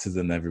I'm better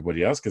than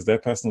everybody else, because their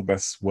personal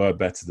bests were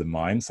better than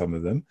mine, some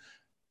of them,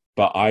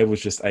 but I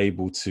was just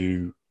able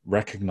to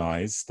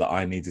recognize that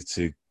I needed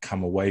to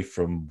come away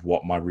from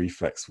what my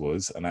reflex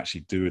was and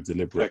actually do a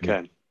deliberate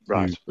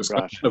It's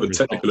kind of a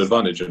technical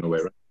advantage in a way,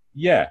 right?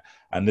 Yeah,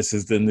 and this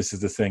is the thing.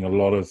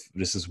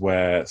 This is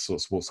where sort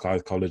of sports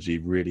psychology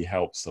really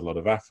helps a lot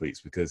of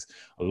athletes, because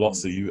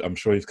lots of I'm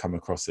sure you've come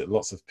across it.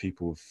 Lots of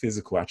people with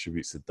physical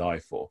attributes to die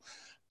for,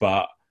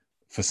 but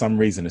for some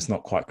reason it's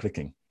not quite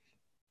clicking,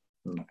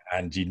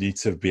 and you need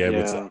to be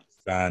able to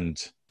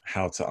understand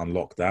how to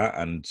unlock that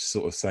and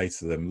sort of say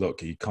to them,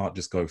 look, you can't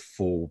just go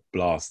full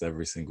blast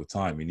every single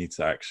time. You need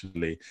to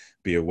actually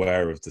be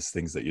aware of the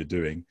things that you're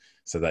doing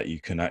so that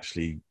you can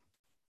actually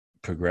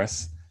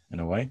progress in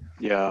a way.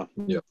 Yeah.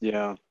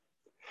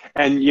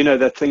 And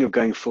that thing of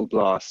going full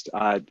blast,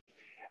 I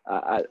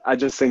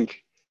just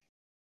think,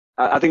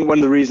 I think one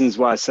of the reasons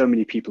why so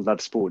many people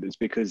love sport is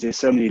because there's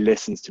so many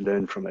lessons to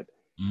learn from it.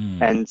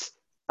 And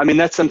I mean,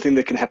 that's something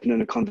that can happen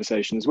in a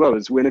conversation as well,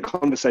 is when a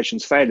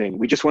conversation's failing,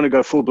 we just want to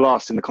go full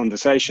blast in the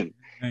conversation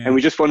and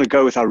we just want to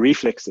go with our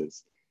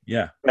reflexes.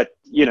 But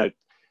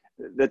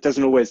that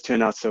doesn't always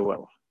turn out so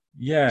well.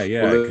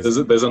 Well,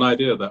 there's an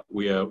idea that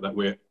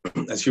we're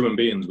as human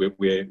beings,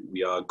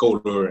 we are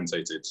goal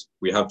orientated.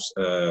 We have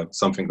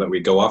something that we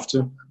go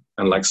after,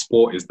 and like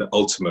sport is the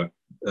ultimate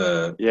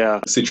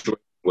situation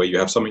where you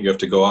have something you have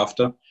to go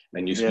after,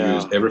 and you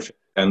use everything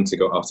and to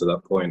go after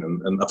that point.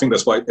 And I think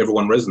that's why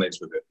everyone resonates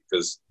with it,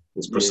 because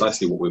it's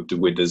precisely what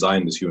we're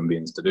designed as human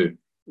beings to do.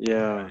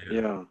 And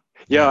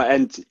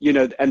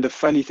and the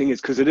funny thing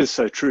is, because it is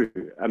so true,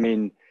 I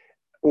mean,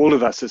 all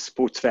of us as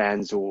sports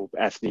fans or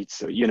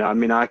athletes, I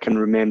mean, I can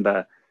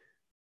remember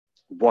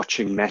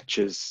watching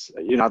matches.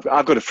 You know,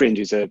 I've got a friend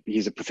he's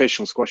a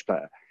professional squash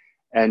player,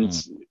 and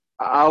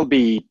I'll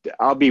be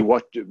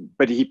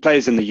but he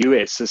plays in the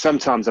US. So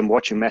sometimes I'm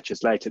watching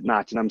matches late at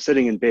night and I'm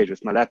sitting in bed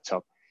with my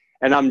laptop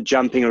and I'm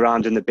jumping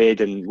around in the bed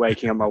and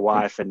waking up my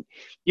wife. And,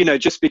 you know,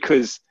 just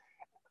because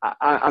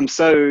I'm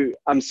so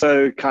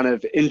kind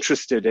of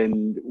interested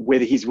in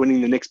whether he's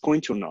winning the next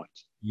point or not.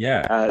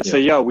 So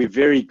yeah, we're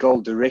very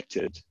goal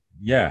directed.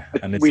 Yeah.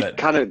 But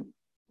And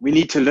we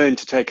need to learn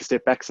to take a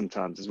step back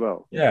sometimes as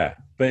well. Yeah.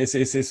 But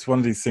it's one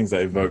of these things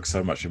that evokes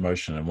so much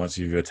emotion. And once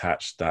you've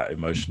attached that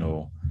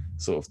emotional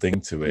sort of thing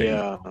to it,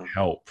 you can't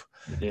help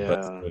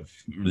but sort of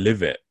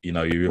live it. You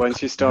know,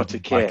 once you start to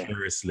care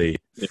vicariously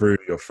through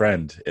your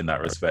friend in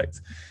that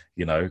respect,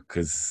 you know,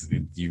 because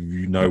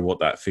you know what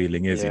that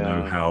feeling is. You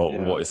know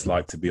what it's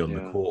like to be on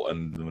the court,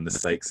 and when the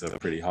stakes are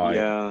pretty high.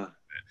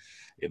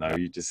 You know,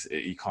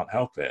 you can't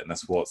help it, and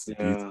that's what's the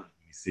beauty.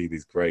 You see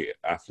these great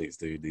athletes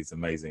do these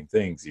amazing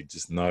things. You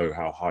just know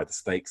how high the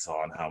stakes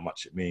are and how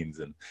much it means,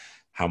 and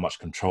how much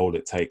control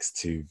it takes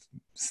to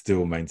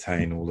still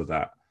maintain all of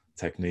that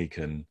technique,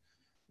 and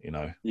you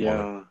know,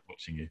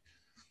 watching you.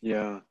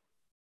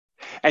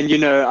 And you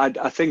know,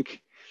 I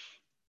think,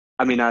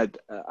 I mean, I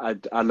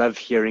love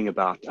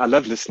I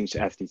love listening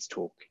to athletes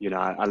talk. You know,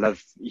 I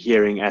love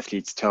hearing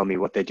athletes tell me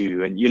what they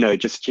do, and you know,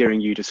 just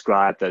hearing you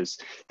describe those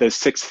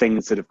 6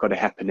 things that have got to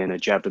happen in a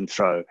javelin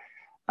throw,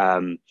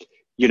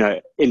 you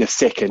know, in a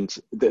second.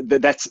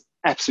 That's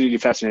absolutely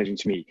fascinating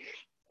to me.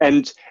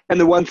 And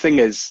the one thing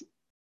is,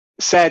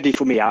 sadly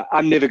for me,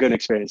 I'm never going to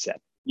experience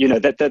that. You know,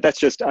 that's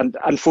just,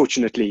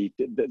 unfortunately,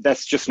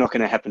 that's just not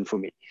going to happen for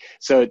me.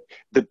 So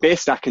the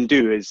best I can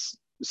do is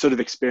sort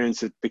of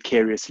experience it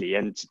vicariously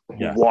and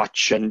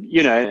watch, and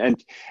you know,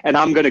 and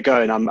I'm going to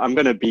go and I'm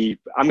going to be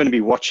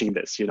watching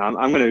this. You know,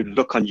 I'm going to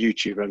look on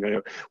YouTube. I'm going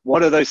to,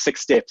 what are those 6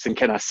 steps, and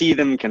can I see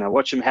them? Can I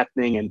watch them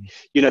happening? And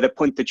you know, the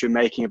point that you're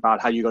making about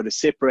how you got to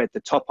separate the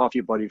top half of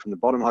your body from the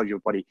bottom half of your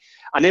body,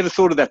 I never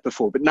thought of that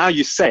before, but now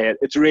you say it,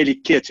 it's really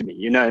clear to me.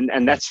 You know,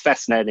 and that's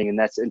fascinating and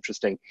that's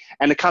interesting,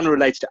 and it kind of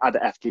relates to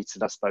other athletes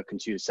that I've spoken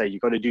to. Say you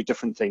got to do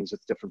different things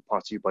with different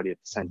parts of your body at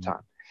the same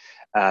time.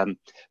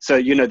 So,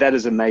 you know, that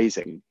is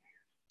amazing.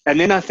 And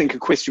then I think a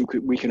question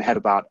we can have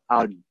about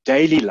our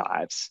daily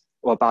lives,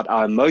 or about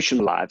our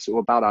emotional lives, or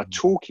about our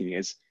talking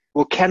is,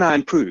 well, can I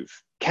improve?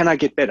 Can I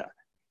get better?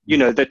 You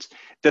know, that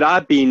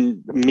I've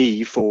been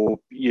me for,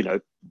 you know,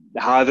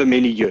 however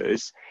many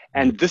years,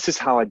 and this is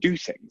how I do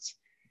things.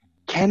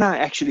 Can I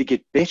actually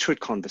get better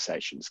at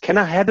conversations? Can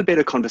I have a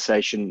better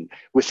conversation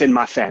within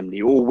my family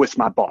or with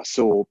my boss?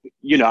 Or,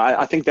 you know,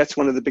 I think that's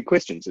one of the big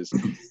questions is.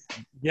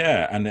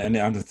 Yeah. And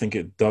I think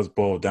it does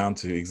boil down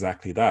to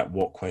exactly that.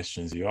 What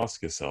questions you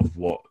ask yourself,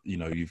 what, you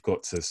know, you've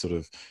got to sort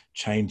of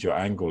change your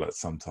angle at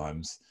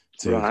sometimes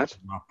to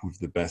come up with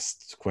the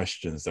best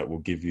questions that will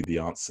give you the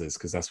answers.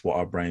 Cause that's what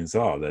our brains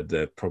are.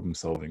 They're problem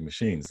solving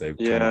machines.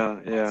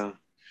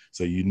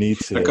 So you need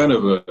to kind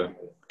of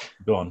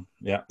go on.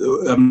 Yeah.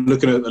 I'm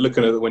looking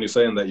at when you're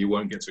saying that you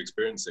won't get to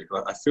experience it.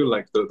 I feel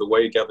like the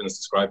way Gavin's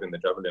describing the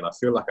javelin, I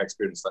feel like I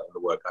experience that in the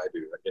work I do.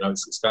 You know,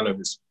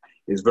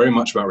 it's very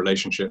much about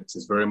relationships.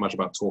 It's very much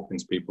about talking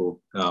to people.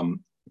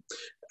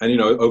 And you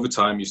know, over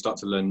time, you start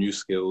to learn new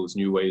skills,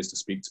 new ways to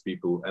speak to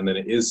people, and then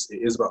it is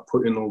about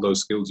putting all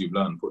those skills you've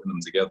learned, putting them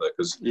together.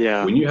 Because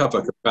when you have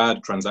like a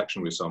bad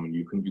transaction with someone,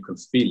 you can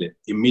feel it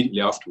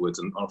immediately afterwards,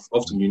 and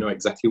often you know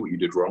exactly what you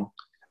did wrong.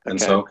 And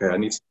so, I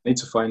need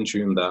to fine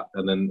tune that,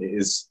 and then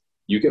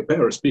you get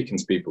better at speaking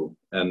to people.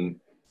 And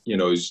you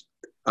know,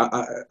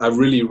 I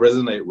really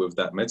resonate with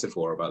that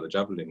metaphor about the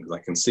javelin, because I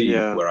can see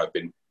where I've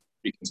been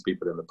speaking to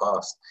people in the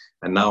past,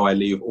 and now I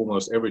leave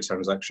almost every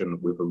transaction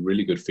with a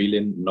really good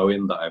feeling,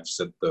 knowing that I've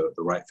said the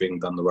right thing,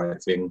 done the right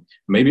thing.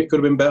 Maybe it could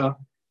have been better.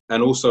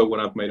 And also,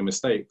 when I've made a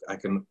mistake, I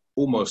can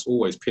almost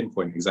always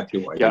pinpoint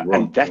exactly what I did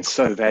wrong. And that's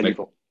so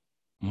valuable.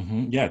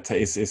 Yeah,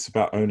 it's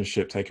about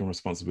ownership, taking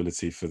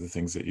responsibility for the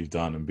things that you've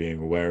done, and being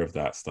aware of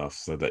that stuff,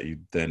 so that you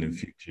then in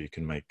future you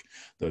can make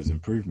those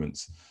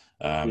improvements,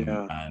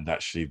 and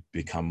actually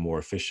become more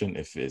efficient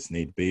if it's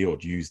need be, or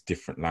use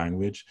different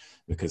language,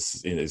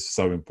 because it is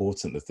so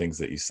important, the things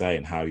that you say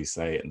and how you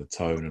say it and the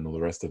tone and all the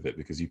rest of it,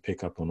 because you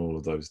pick up on all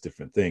of those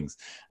different things,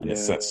 and it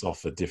sets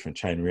off a different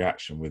chain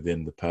reaction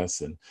within the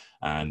person,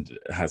 and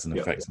it has an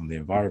effect on the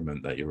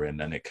environment that you're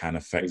in, and it can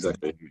affect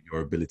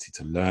your ability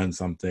to learn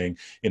something.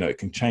 You know, it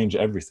can change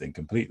everything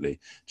completely,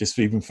 just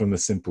even from a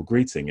simple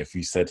greeting. If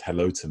you said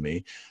hello to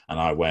me and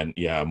I went,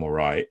 yeah, I'm all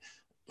right,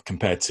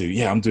 compared to,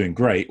 yeah, I'm doing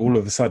great, all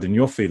of a sudden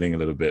you're feeling a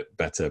little bit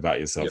better about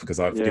yourself because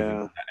I've given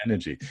you that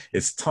energy.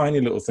 It's tiny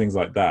little things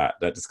like that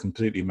just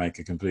completely make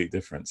a complete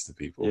difference to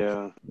people.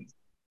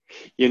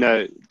 You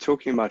know,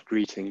 talking about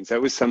greetings,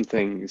 that was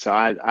something. So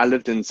I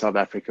lived in South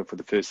Africa for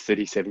the first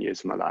 37 years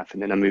of my life,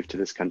 and then I moved to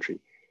this country,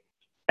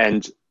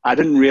 and I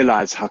didn't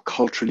realize how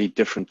culturally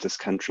different this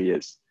country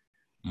is.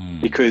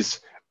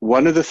 Because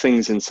one of the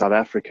things in South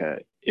Africa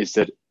is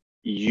that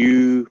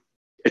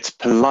it's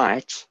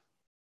polite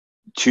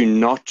to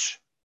not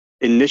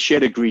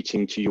initiate a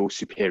greeting to your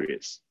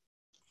superiors.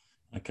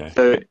 Okay.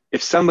 So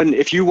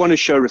if you want to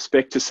show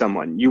respect to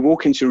someone, you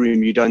walk into a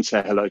room, you don't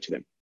say hello to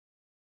them.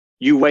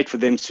 You wait for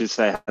them to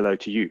say hello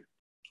to you.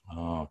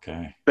 Oh,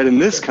 okay. But in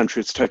this country,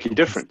 it's totally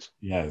different.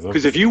 Yeah, it's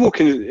Because if opposite. you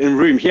walk in a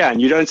room here and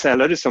you don't say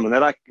hello to someone,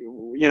 they're like,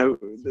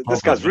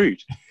 this guy's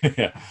rude.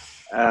 Yeah.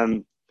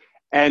 And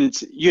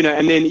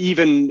and then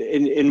even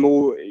in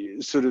more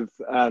sort of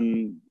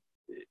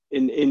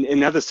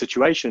in other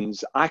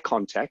situations, eye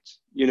contact,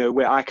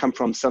 where I come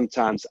from,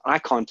 sometimes eye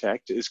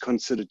contact is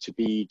considered to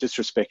be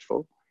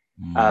disrespectful.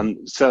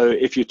 So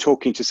if you're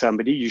talking to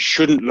somebody, you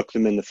shouldn't look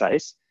them in the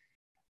face.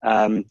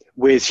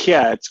 Whereas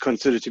here, it's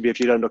considered to be, if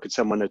you don't look at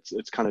someone,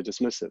 it's kind of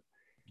dismissive.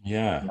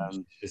 Yeah.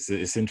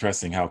 It's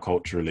interesting how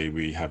culturally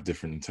we have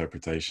different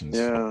interpretations.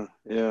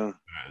 Yeah.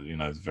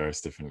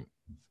 Various different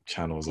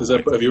channels.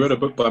 Have you read a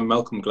book by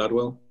Malcolm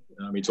Gladwell?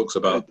 He talks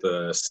about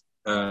the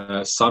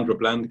Sandra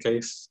Bland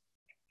case.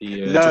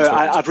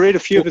 I've read a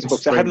few of his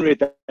books. I haven't read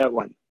that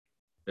one.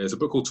 There's a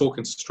book called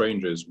Talking to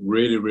Strangers.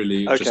 Really,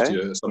 really, just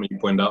something you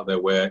point out there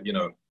where,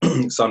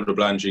 Sandra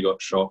Bland, she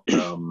got shot.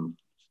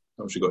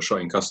 She got shot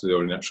in custody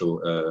or in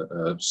actual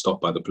stop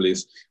by the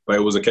police. But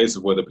it was a case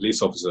of where the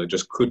police officer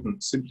just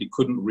simply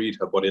couldn't read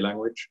her body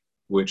language,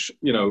 which,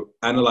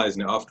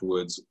 analysing it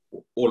afterwards,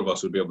 all of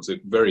us would be able to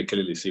very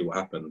clearly see what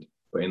happened.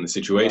 But in the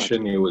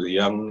situation, he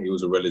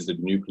was a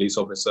relatively new police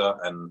officer,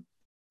 and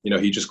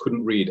he just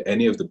couldn't read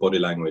any of the body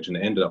language, and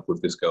it ended up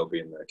with this girl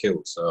being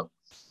killed. So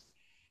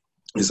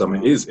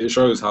it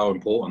shows how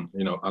important,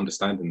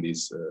 understanding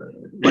these,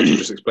 like you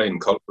just explained,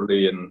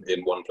 culturally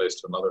in one place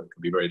to another, it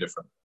can be very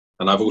different.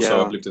 And I've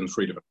lived in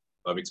 3 different.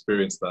 I've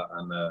experienced that,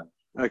 and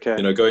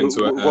going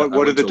to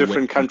what are the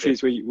different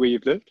countries where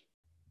you've lived?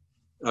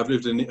 I've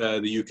lived in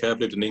the UK. I've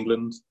lived in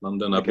England,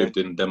 London. I've lived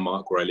in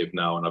Denmark, where I live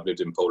now, and I've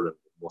lived in Poland,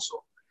 Warsaw.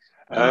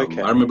 I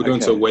remember going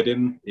to a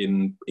wedding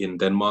in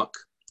Denmark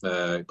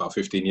about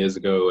 15 years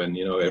ago, and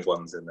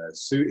everyone's in their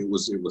suit. It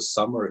was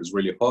summer. It was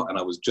really hot, and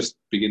I was just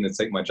beginning to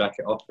take my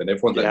jacket off, and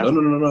everyone's like,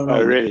 "No,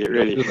 Oh, really?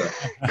 Do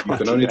that. You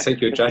can only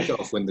take your jacket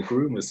off when the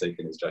groom is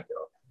taking his jacket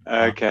off."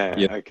 Okay.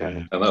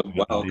 And I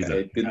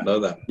didn't know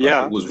that.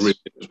 Yeah, it was really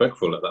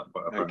respectful at that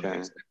point.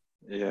 Okay.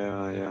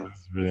 Yeah.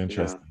 It's really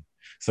interesting. Yeah.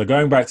 So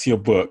going back to your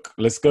book,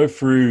 let's go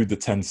through the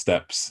 10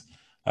 steps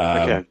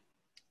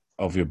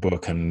of your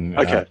book, and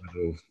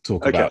we'll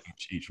talk about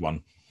each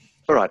one.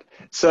 All right.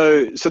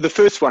 So the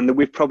first one that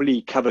we've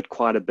probably covered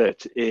quite a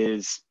bit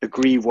is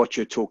agree what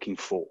you're talking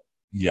for.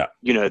 Yeah.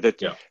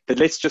 That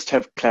let's just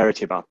have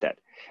clarity about that.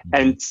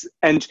 Mm-hmm.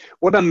 And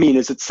what I mean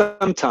is that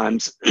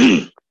sometimes,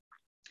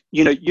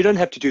 you don't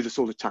have to do this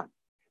all the time,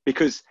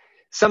 because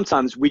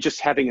sometimes we're just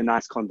having a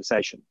nice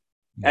conversation,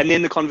 and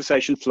then the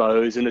conversation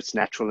flows and it's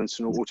natural and it's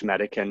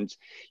automatic, and,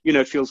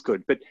 it feels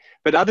good.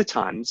 But other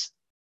times,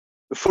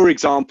 for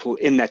example,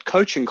 in that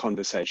coaching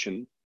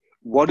conversation,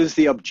 what is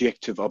the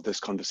objective of this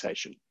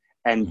conversation?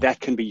 And that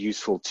can be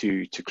useful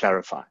to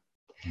clarify.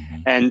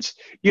 Mm-hmm. And,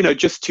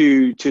 just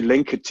to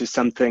link it to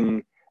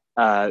something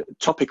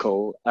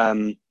topical,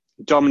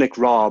 Dominic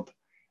Raab,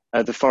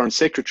 the Foreign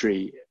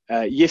Secretary,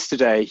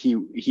 yesterday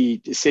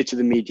he said to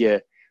the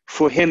media,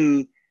 for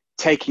him,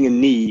 taking a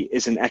knee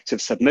is an act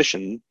of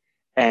submission,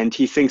 and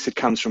he thinks it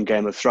comes from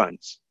Game of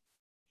Thrones.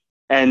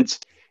 And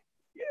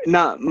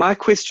now my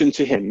question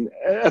to him,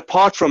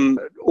 apart from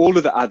all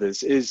of the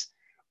others, is,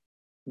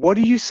 what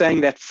are you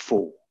saying that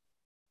for?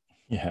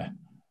 Yeah.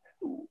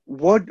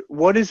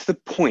 What is the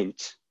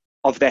point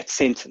of that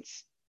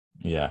sentence?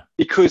 Yeah.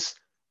 Because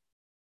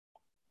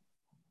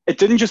it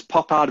didn't just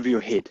pop out of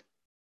your head.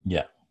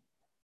 Yeah.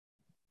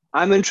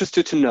 I'm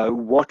interested to know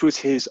what was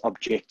his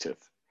objective.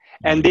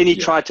 And then he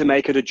tried to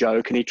make it a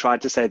joke, and he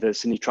tried to say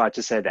this and he tried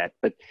to say that.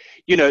 But,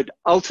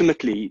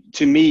 ultimately,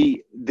 to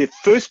me, the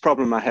first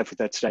problem I have with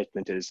that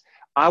statement is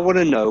I want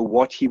to know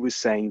what he was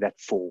saying that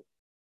for.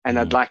 And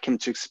I'd like him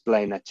to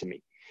explain that to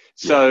me.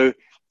 So,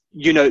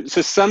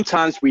 so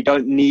sometimes we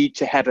don't need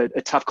to have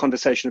a tough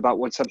conversation about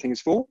what something is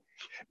for.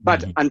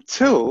 But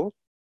until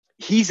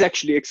he's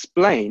actually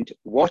explained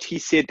what he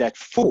said that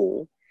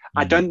for,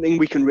 I don't think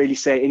we can really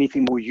say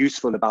anything more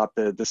useful about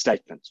the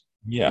statement.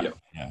 Yeah,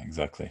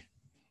 exactly.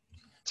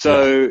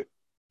 So,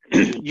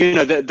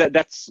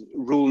 that's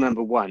rule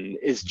number 1,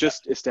 is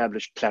just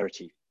establish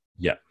clarity.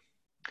 Yeah.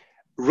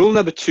 Rule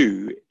number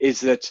 2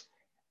 is that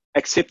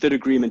accepted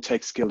agreement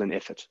takes skill and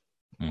effort.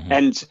 Mm-hmm.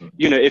 And,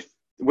 if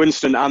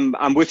Winston,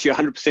 I'm with you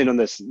 100% on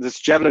this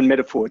javelin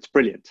metaphor, it's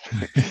brilliant.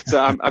 So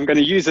I'm going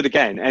to use it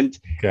again. And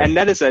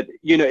that is that,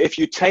 if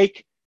you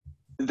take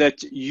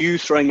that you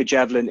throwing a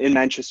javelin in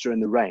Manchester in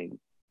the rain,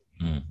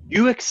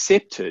 you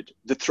accepted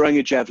that throwing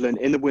a javelin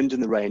in the wind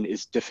and the rain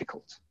is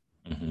difficult.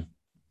 Mm-hmm.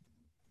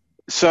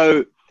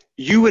 So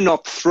you were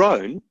not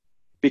thrown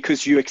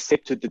because you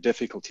accepted the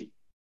difficulty.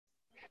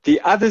 The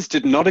others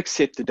did not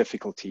accept the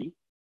difficulty,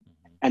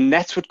 and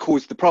that's what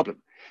caused the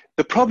problem.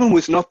 The problem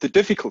was not the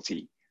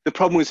difficulty. The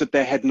problem was that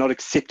they had not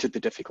accepted the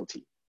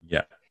difficulty.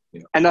 Yeah.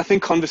 And I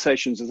think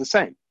conversations are the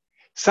same.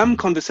 Some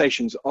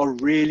conversations are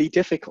really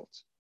difficult.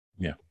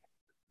 Yeah.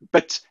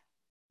 But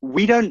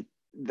we don't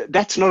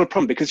that's not a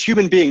problem, because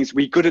human beings,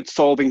 we're good at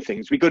solving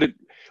things. We're good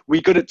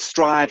at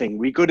striving.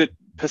 We're good at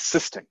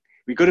persisting.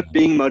 We're good at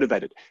being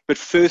motivated. But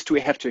first,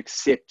 we have to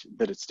accept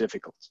that it's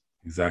difficult.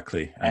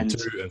 Exactly. And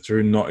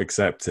through not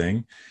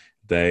accepting,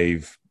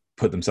 they've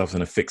put themselves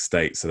in a fixed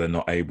state, so they're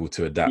not able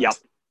to adapt. Yep.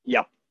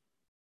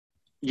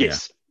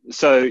 Yes. Yeah.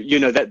 So,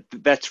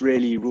 that's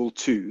really rule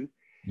 2.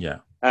 Yeah.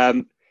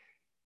 And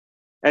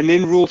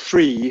then rule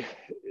 3,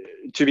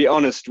 to be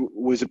honest,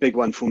 was a big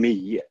one for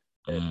me.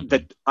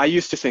 That I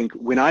used to think,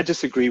 when I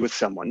disagree with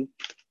someone,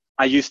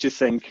 I used to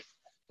think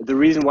the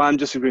reason why I'm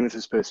disagreeing with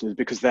this person is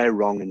because they're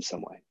wrong in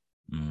some way.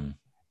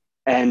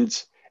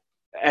 And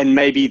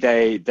maybe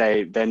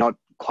they're not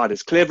quite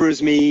as clever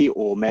as me,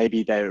 or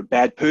maybe they're a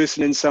bad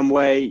person in some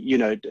way.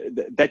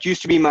 That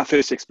used to be my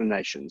first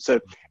explanation. So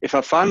if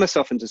I find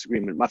myself in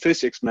disagreement, my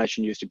first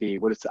explanation used to be,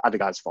 well, it's the other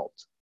guy's fault.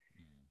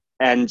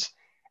 And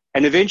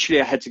eventually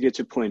I had to get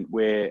to a point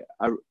where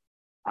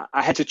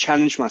I had to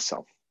challenge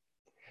myself,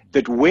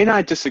 that when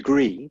I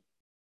disagree,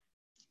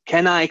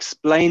 can I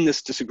explain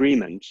this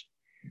disagreement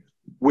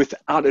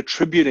without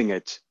attributing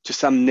it to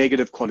some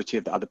negative quality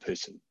of the other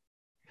person?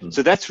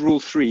 So that's rule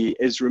 3,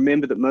 is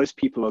remember that most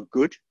people are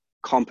good,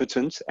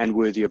 competent, and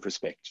worthy of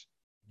respect.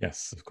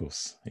 Yes, of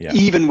course. Yeah.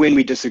 Even when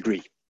we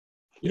disagree.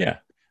 Yeah.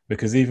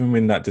 Because even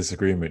in that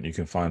disagreement, you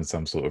can find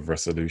some sort of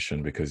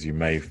resolution, because you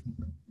may,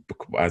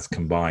 as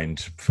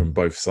combined from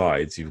both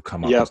sides, you've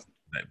come up with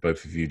something that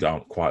both of you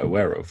aren't quite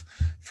aware of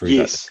through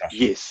that discussion.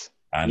 Yes.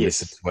 And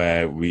this is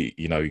where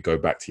you go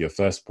back to your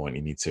first point.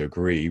 You need to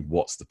agree,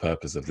 what's the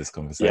purpose of this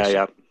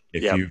conversation?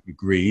 If you've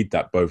agreed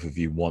that both of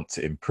you want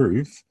to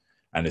improve,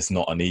 and it's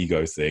not an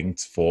ego thing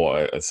for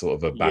a sort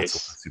of a battle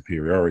for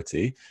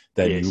superiority,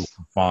 then you'll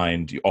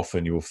find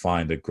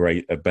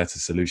a better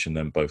solution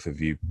than both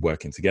of you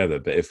working together.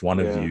 But if one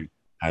of you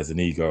has an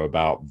ego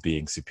about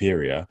being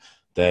superior,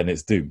 then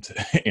it's doomed.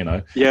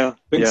 I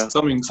think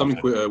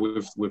something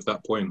with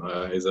that point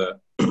is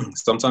that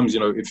sometimes,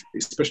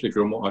 especially if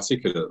you're more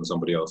articulate than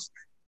somebody else,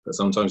 that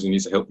sometimes you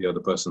need to help the other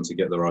person to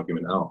get their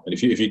argument out. And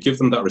if you give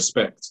them that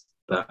respect,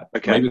 that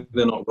maybe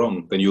they're not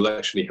wrong, then you'll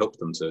actually help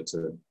them to.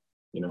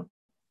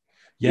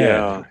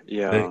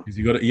 Because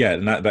you got to,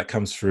 and that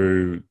comes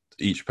through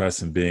each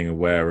person being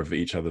aware of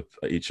each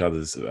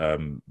other's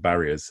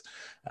barriers,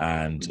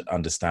 and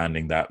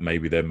understanding that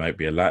maybe there might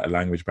be a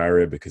language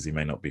barrier, because he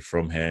may not be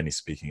from here and he's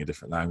speaking a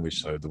different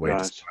language, so the way he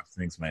describes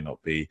things may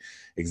not be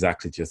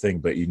exactly to your thing.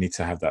 But you need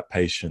to have that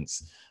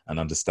patience and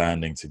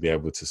understanding to be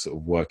able to sort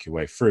of work your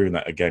way through. And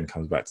that again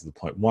comes back to the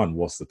point 1: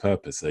 what's the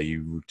purpose? Do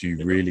you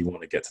really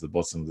want to get to the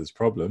bottom of this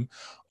problem,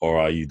 or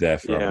are you there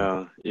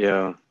for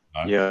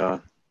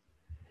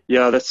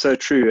Yeah, that's so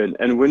true.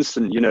 And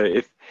Winston,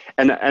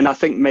 and I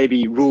think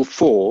maybe rule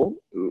 4,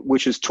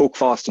 which is talk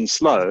fast and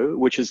slow,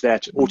 which is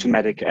that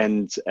automatic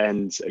and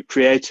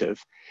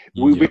creative,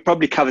 we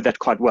probably covered that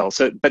quite well.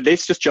 So, but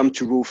let's just jump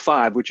to rule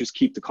 5, which is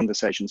keep the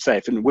conversation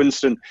safe. And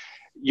Winston,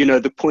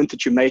 the point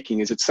that you're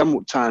making is that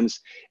sometimes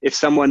if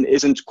someone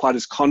isn't quite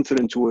as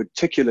confident or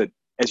articulate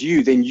as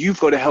you, then you've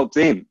got to help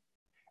them.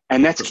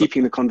 And that's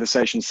keeping the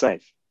conversation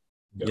safe.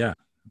 Yeah.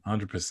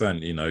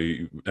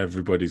 100%.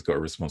 Everybody's got a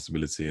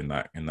responsibility in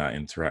that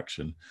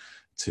interaction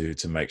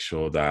to make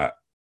sure that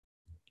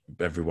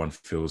everyone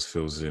feels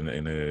in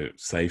a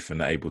safe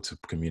and able to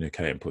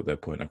communicate and put their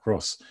point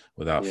across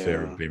without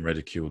fear of being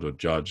ridiculed or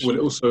judged. Well,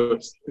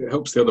 it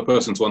helps the other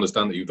person to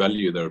understand that you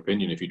value their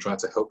opinion if you try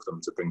to help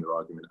them to bring their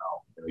argument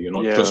out. You're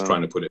not just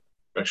trying to put it,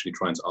 you're actually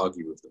trying to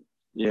argue with them.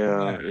 You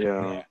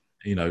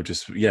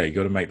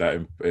got to make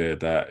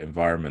that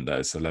environment that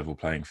it's a level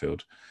playing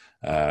field.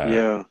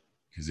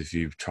 Because if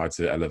you try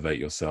to elevate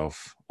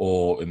yourself,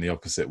 or in the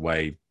opposite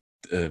way,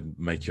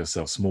 make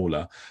yourself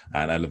smaller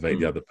and elevate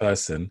the other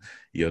person,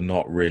 you're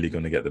not really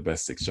going to get the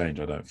best exchange,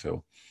 I don't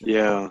feel.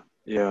 And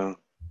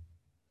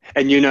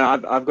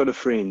I've got a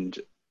friend,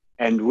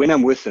 and when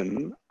I'm with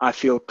him, I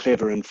feel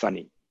clever and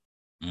funny.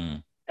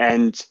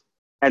 And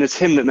it's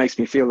him that makes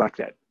me feel like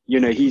that.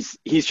 He's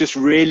just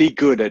really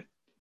good at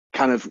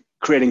kind of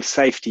creating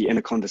safety in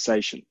a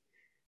conversation.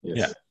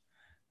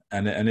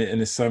 And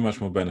it's so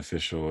much more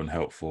beneficial and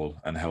helpful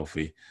and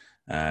healthy,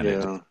 and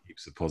it just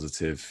keeps a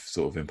positive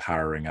sort of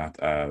empowering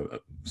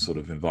sort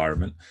of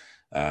environment.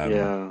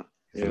 The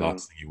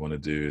last thing you want to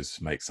do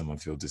is make someone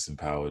feel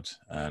disempowered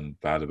and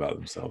bad about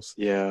themselves.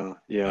 And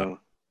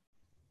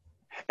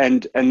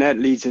that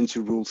leads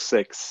into rule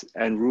 6,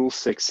 and rule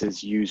 6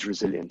 is use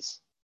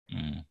resilience.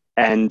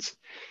 And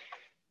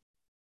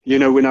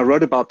when I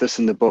wrote about this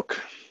in the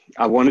book,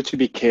 I wanted to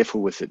be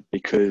careful with it,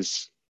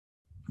 because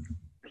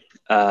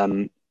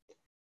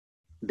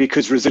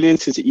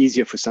resilience is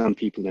easier for some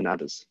people than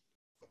others.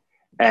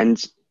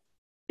 And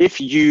if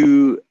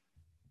you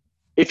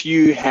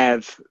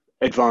have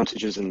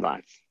advantages in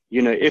life,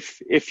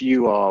 if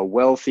you are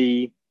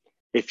wealthy,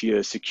 if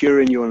you're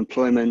secure in your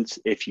employment,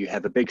 if you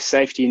have a big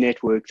safety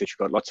network, that you've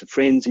got lots of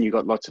friends and you've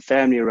got lots of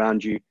family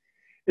around you,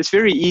 it's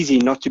very easy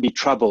not to be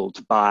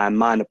troubled by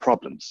minor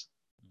problems.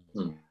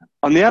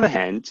 On the other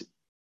hand,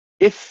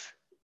 if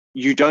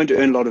you don't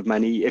earn a lot of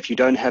money, if you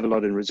don't have a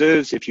lot in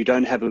reserves, if you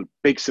don't have a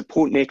big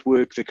support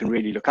network that can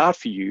really look out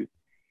for you,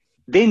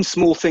 then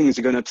small things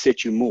are going to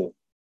upset you more.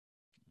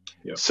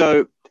 Yeah.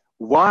 So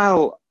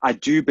while I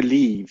do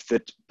believe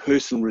that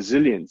personal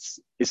resilience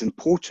is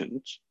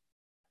important,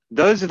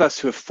 those of us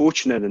who are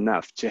fortunate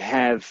enough to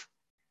have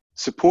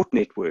support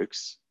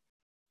networks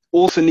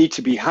also need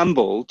to be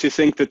humble to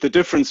think that the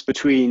difference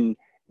between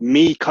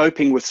me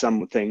coping with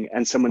something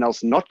and someone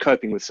else not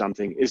coping with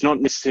something is not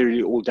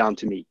necessarily all down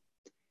to me.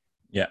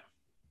 Yeah.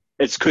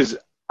 It's because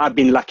I've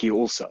been lucky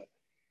also.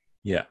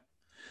 Yeah.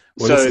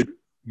 Well, So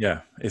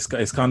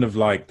it's kind of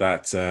like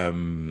that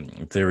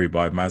theory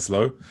by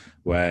Maslow,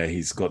 where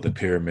he's got the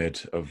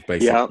pyramid of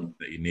basic yeah, needs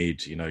that you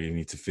need. You know, you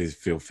need to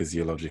feel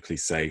physiologically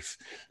safe,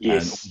 and all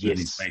yes, of these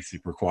yes,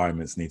 basic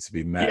requirements need to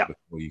be met yeah,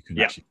 before you can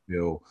yeah, actually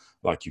feel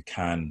like you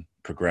can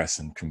progress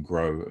and can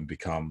grow and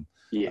become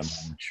a more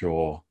yes,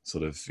 mature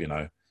sort of,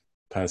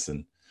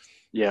 person.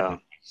 yeah,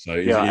 So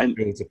yeah, it and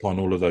builds upon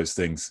all of those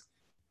things.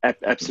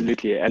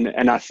 absolutely.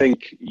 And I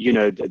think,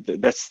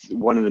 that's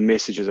one of the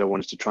messages I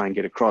wanted to try and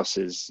get across,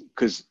 is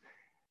because,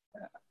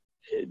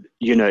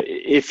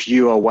 if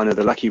you are one of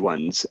the lucky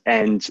ones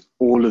and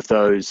all of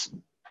those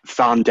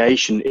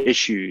foundation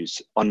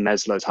issues on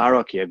Maslow's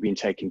hierarchy have been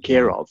taken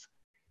care of,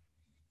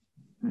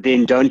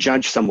 then don't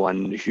judge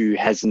someone who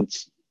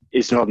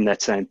is not in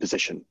that same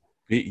position.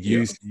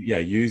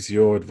 Use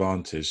your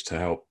advantage to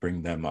help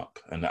bring them up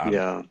and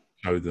Yeah,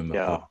 show them a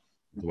yeah, path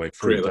the way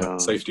through. Create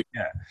that safety.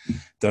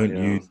 Don't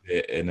yeah, use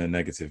it in a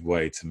negative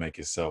way to make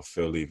yourself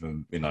feel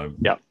even yeah,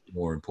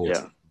 more yeah,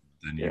 important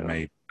than you yeah,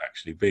 may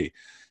actually be.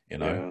 yeah,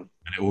 And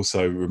it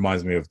also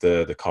reminds me of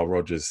the Carl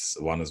Rogers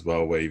one as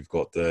well, where you've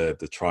got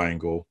the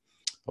triangle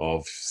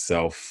of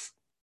self,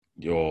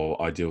 your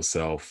ideal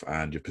self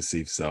and your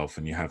perceived self,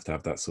 and you have to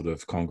have that sort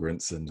of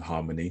congruence and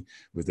harmony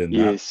within that,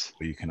 yes,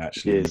 where you can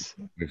actually yes,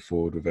 move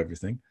forward with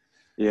everything.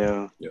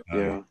 yeah, Yeah.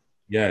 yeah,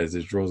 Yeah,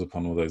 it draws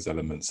upon all those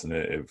elements and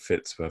it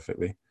fits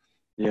perfectly.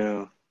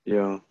 yeah,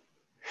 yeah.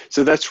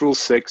 So that's rule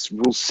 6.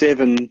 Rule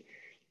 7,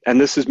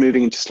 and this is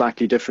moving into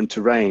slightly different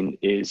terrain,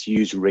 is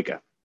use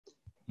rigor.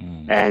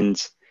 And,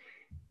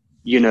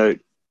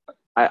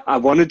 I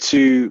wanted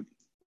to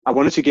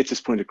get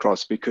this point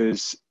across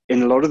because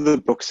in a lot of the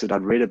books that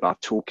I've read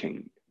about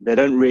talking, they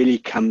don't really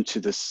come to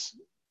this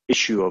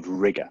issue of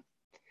rigor.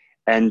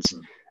 And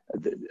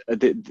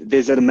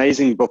there's an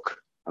amazing book,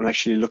 I'm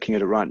actually looking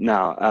at it right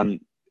now,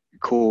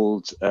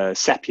 called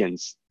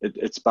Sapiens.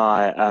 It's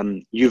by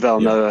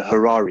Yuval Noah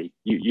Harari.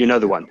 You know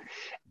the one.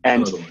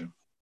 And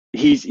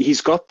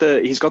he's got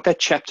that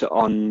chapter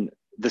on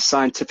the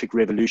scientific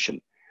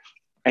revolution,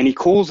 and he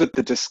calls it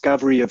the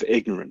discovery of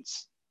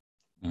ignorance.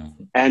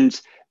 And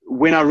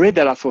when I read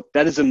that, I thought,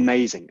 that is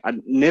amazing. I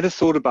never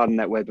thought about it in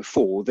that way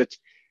before, that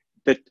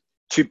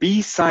to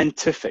be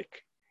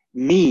scientific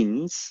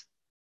means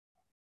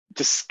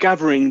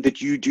discovering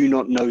that you do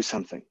not know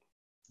something.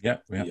 Yeah,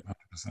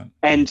 100%.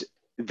 And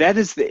that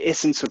is the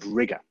essence of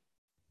rigor,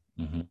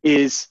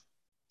 is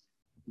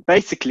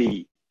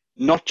basically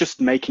not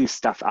just making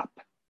stuff up.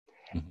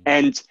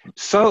 And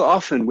so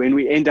often when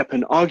we end up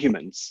in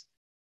arguments,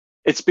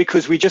 it's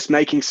because we're just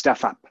making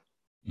stuff up.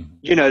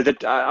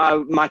 That I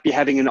might be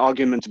having an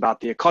argument about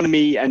the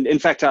economy. And in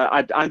fact,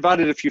 I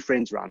invited a few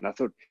friends around. I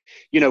thought,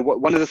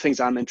 one of the things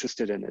I'm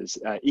interested in is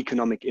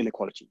economic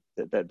inequality.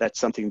 That's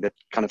something that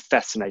kind of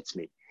fascinates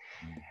me.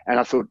 And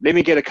I thought, let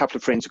me get a couple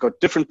of friends who've got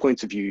different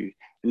points of view,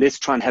 and let's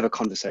try and have a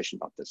conversation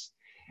about this.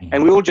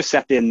 And we all just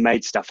sat there and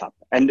made stuff up.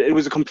 And it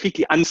was a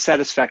completely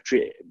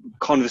unsatisfactory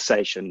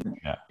conversation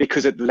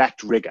because it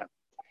lacked rigor.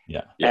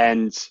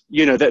 And,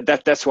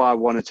 that's why I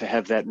wanted to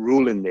have that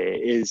rule in there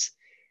is,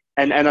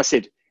 and I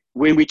said,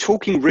 when we're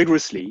talking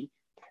rigorously,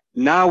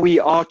 now we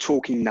are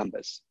talking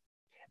numbers.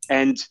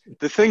 And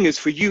the thing is,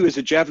 for you as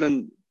a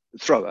javelin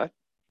thrower,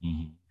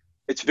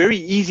 it's very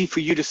easy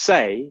for you to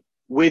say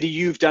whether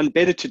you've done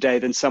better today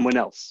than someone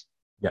else.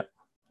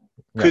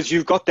 Because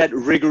you've got that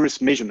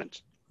rigorous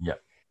measurement.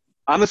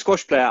 I'm a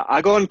squash player.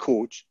 I go on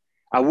court.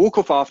 I walk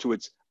off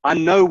afterwards. I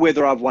know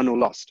whether I've won or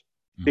lost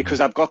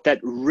because I've got that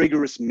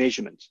rigorous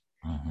measurement.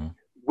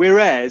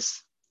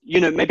 Whereas,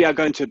 maybe I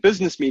go into a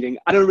business meeting.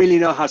 I don't really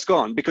know how it's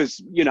gone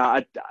because,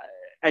 I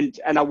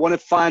want to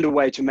find a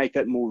way to make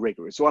that more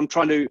rigorous. So I'm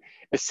trying to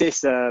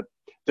assess the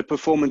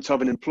performance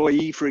of an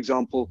employee, for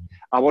example.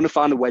 I want to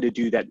find a way to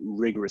do that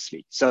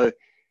rigorously. So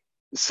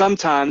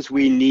sometimes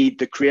we need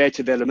the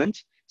creative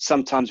element.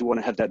 Sometimes we want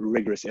to have that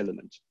rigorous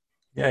element.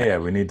 Yeah,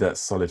 we need that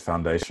solid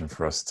foundation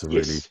for us to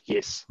really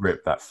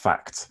grip that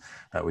fact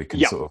that we can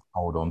sort of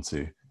hold on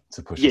to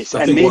push us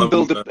and then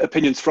build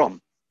opinions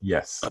from.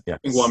 Yes. I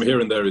think what I'm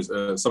hearing there is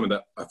something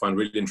that I find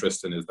really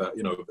interesting is that,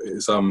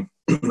 it's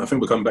I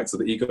think we're coming back to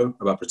the ego,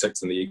 about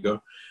protecting the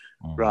ego.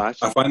 Right.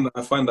 I find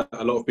that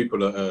a lot of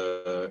people,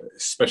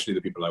 especially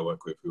the people I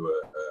work with, who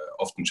are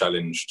often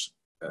challenged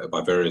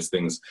by various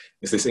things,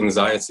 is this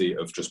anxiety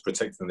of just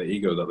protecting the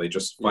ego, that they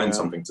just find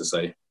something to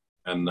say.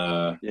 And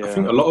I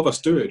think a lot of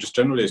us do it. Just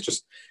generally, it's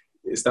just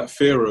it's that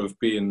fear of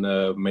being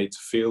made to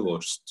feel, or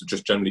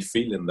just generally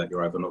feeling that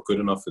you're either not good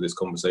enough for this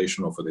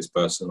conversation or for this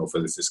person or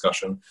for this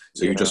discussion.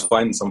 So you just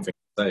find something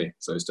to say.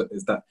 So it's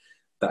that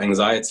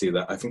anxiety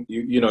that I think,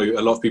 you know,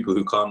 a lot of people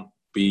who can't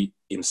be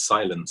in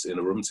silence in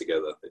a room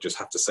together, they just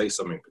have to say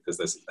something because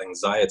there's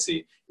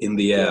anxiety in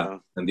the air,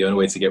 and the only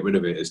way to get rid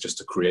of it is just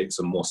to create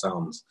some more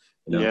sounds.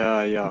 You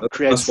know?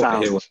 Create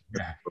sounds.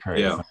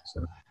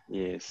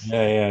 Yes.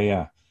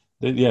 Yeah.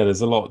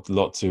 There's a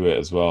lot to it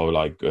as well.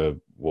 Like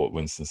what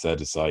Winston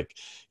said, it's like,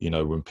 you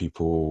know, when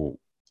people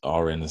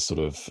are in a sort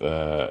of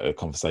a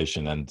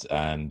conversation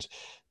and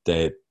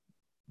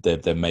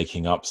they're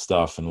making up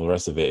stuff and all the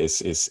rest of it,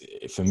 is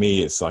for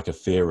me, it's like a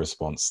fear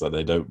response that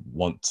they don't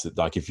want to,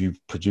 like if you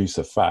produce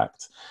a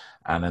fact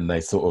and then they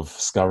sort of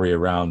scurry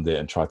around it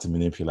and try to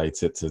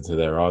manipulate it to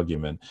their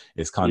argument,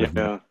 it's kind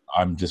of,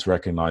 I'm just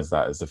recognize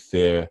that as the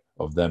fear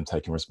of them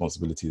taking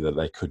responsibility that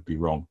they could be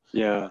wrong.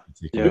 The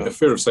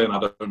fear of saying I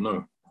don't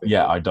know.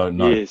 I don't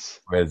know.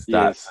 Whereas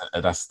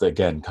that's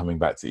again coming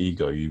back to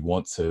ego. You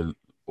want to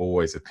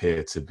always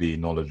appear to be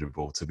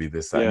knowledgeable, to be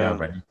this, that, and the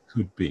other, and you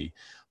could be,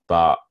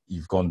 but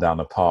you've gone down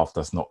a path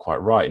that's not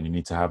quite right, and you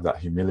need to have that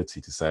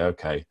humility to say,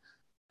 okay,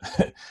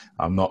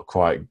 I'm not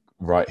quite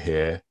right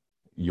here,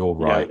 you're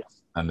right,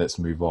 and let's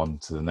move on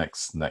to the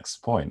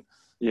next point,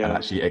 and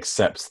actually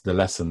accept the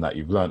lesson that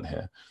you've learned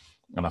here.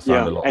 And I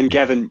found a lot. And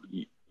Gavin,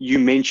 you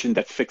mentioned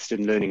that fixed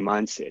and learning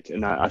mindset,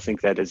 and I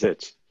think that is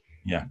it.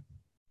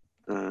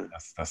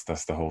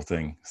 That's the whole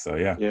thing. So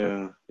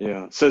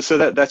So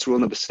that's rule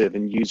number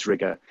 7: use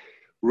rigor.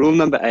 Rule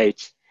number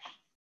 8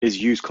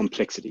 is use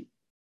complexity.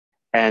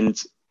 And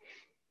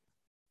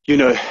you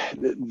know,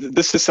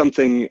 this is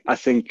something, I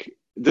think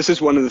this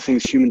is one of the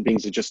things human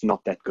beings are just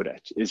not that good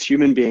at. Is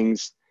human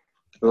beings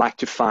like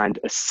to find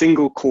a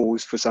single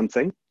cause for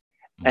something,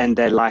 and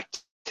they like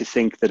to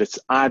think that it's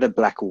either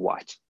black or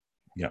white.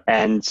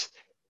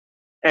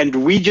 And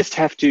we just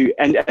have to,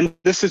 and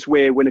this is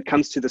where, when it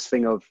comes to this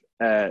thing of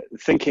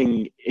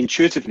thinking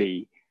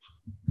intuitively,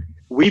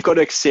 we've got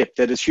to accept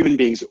that as human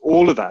beings,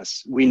 all of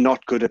us, we're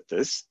not good at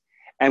this,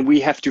 and we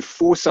have to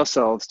force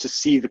ourselves to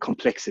see the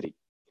complexity.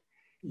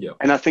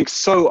 And I think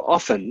so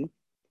often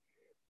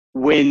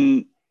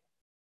when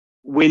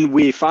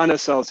we find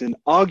ourselves in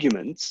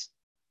arguments,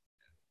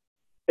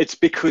 it's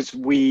because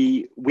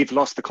we've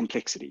lost the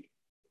complexity.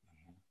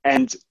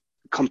 And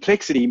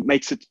complexity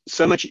makes it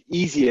so much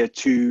easier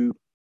to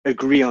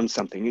agree on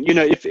something. And, you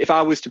know, if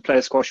I was to play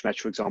a squash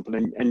match, for example,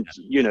 and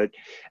you know,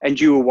 and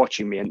you were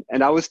watching me,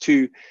 and I was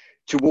to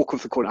walk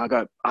off the court, and I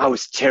go, I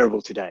was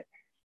terrible today.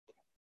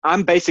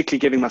 I'm basically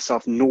giving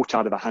myself 0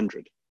 out of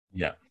 100.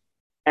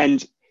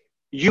 And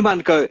you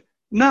might go,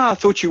 no, I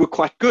thought you were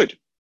quite good.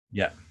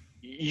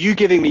 You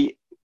giving me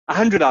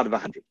 100 out of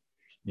 100.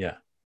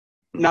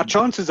 Now,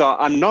 chances are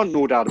I'm not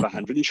 0 out of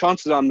 100, and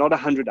chances are I'm not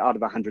 100 out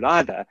of 100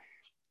 either.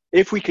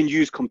 If we can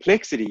use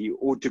complexity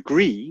or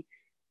degree,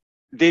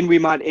 then we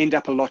might end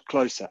up a lot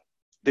closer.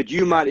 That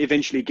you might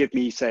eventually give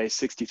me, say,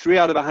 63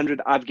 out of 100.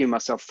 I've given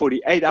myself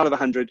 48 out of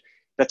 100.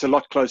 That's a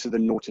lot closer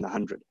than 0 and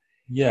 100.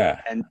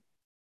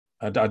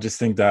 And I just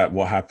think that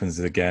what happens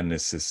again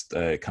is just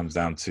it comes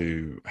down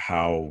to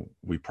how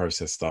we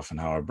process stuff and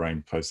how our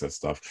brain process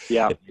stuff.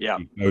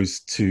 It goes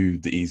to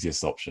the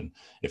easiest option.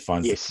 It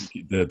finds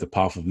the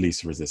path of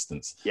least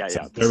resistance. So it's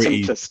very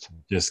easy to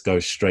just go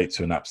straight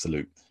to an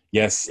absolute.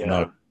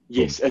 No.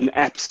 Yes, an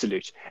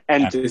absolute.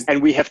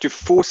 And we have to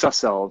force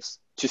ourselves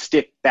to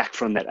step back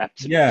from that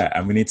absolute.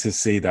 And we need to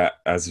see that,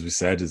 as we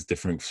said, there's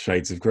different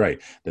shades of grey.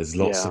 There's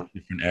lots of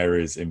different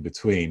areas in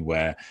between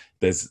where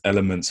there's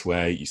elements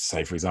where you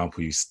say, for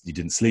example, you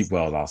didn't sleep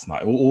well last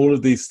night. All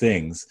of these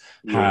things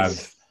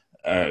have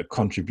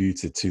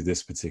contributed to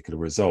this particular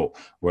result,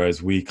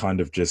 whereas we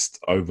kind of just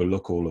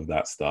overlook all of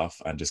that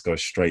stuff and just go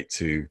straight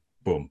to,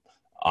 boom,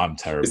 I'm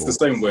terrible. It's the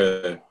same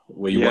where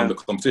you won the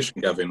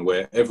competition, Gavin,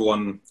 where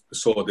everyone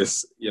saw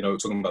this, you know,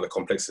 talking about the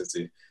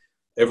complexity.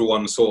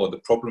 Everyone saw the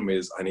problem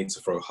is I need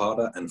to throw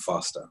harder and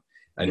faster.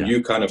 And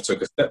you kind of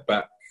took a step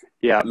back,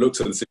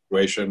 looked at the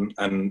situation,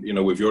 and, you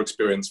know, with your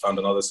experience, found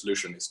another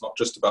solution. It's not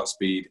just about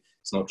speed.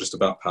 It's not just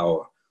about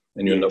power.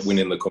 And you end up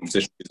winning the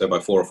competition by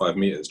 4 or 5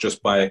 meters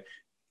just by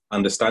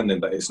understanding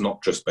that it's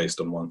not just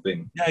based on one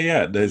thing.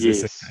 There's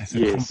it's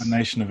a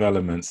combination of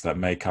elements that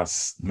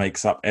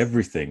makes up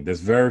everything.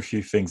 There's very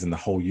few things in the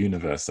whole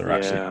universe that are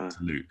actually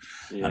absolute,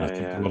 and I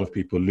think a lot of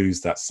people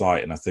lose that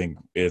sight. And I think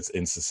it's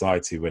in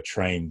society we're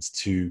trained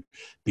to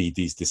be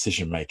these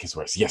decision makers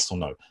where it's yes or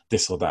no,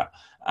 this or that,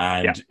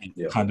 and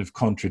it kind of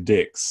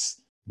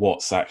contradicts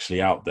what's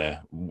actually out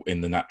there in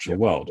the natural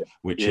world,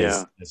 which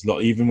is it's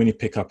not, even when you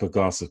pick up a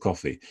glass of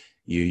coffee,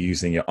 you're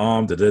using your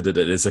arm.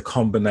 There's a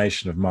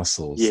combination of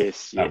muscles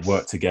that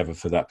work together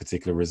for that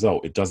particular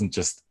result. It doesn't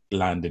just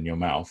land in your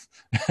mouth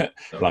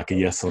like a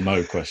yes or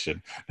no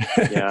question.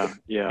 And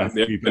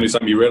the only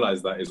time you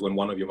realize that is when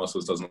one of your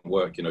muscles doesn't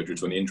work, you know, due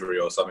to an injury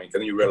or something.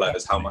 Then you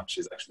realize how much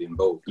is actually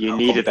involved. You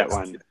needed that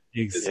one.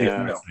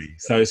 Exactly.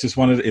 So it's just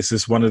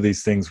one of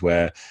these things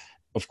where,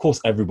 of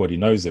course, everybody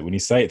knows it. When you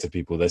say it to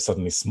people, they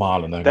suddenly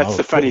smile and they're that's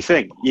the funny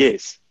thing.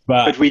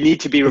 but we need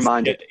to be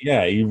reminded.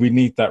 We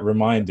need that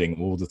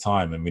reminding all the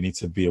time, and we need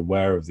to be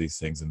aware of these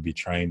things and be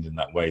trained in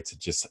that way to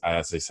just,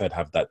 as I said,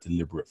 have that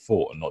deliberate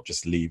thought and not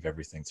just leave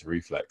everything to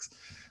reflex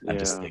and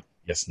just think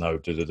yes, no,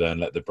 and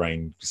let the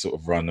brain sort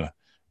of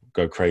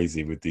go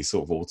crazy with these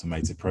sort of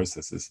automated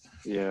processes.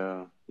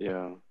 And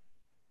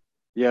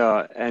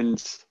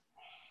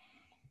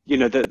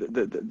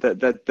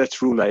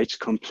that's rule 8,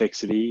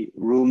 complexity.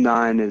 Rule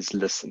 9 is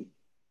listen.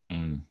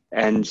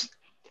 And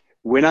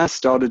when I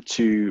started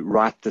to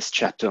write this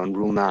chapter on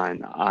rule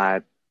 9,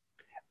 I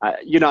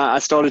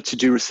started to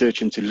do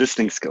research into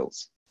listening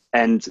skills.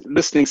 And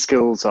listening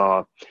skills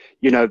are,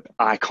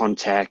 eye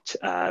contact,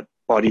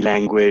 body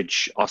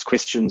language, ask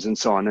questions, and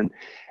so on.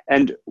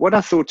 And what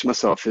I thought to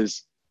myself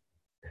is,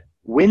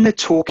 when the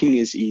talking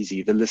is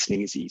easy, the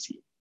listening is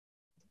easy.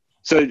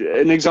 So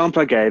an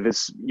example I gave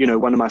is,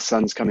 one of my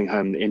sons coming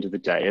home at the end of the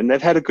day, and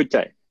they've had a good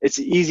day. It's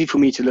easy for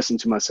me to listen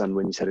to my son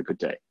when he's had a good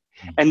day.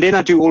 And then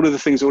I do all of the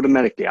things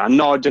automatically. I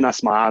nod and I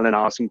smile and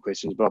I ask him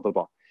questions, blah, blah,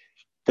 blah.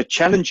 The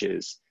challenge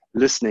is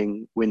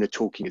listening when the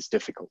talking is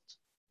difficult.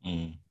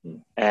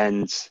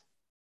 And,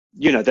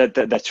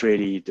 that's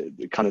really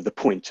kind of the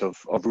point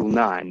of rule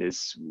 9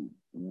 is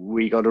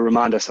we got to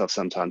remind ourselves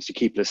sometimes to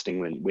keep listening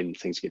when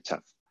things get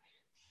tough.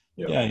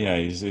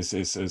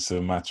 It's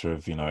a matter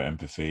of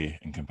empathy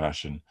and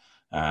compassion,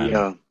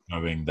 and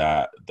knowing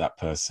that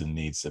person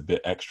needs a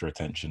bit extra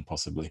attention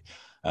possibly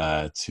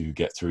to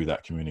get through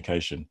that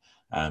communication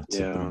and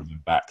to bring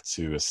them back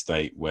to a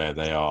state where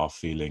they are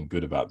feeling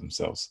good about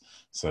themselves.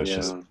 So it's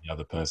just the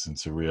other person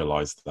to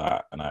realize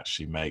that and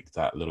actually make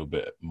that little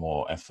bit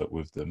more effort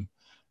with them,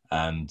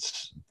 and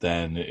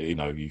then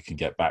you can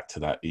get back to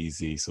that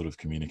easy sort of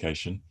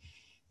communication.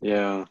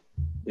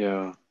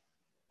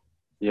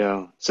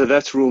 So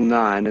that's rule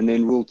 9. And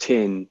then rule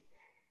 10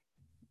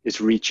 is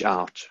reach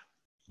out.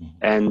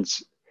 And,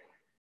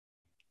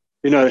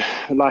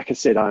 like I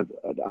said,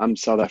 I'm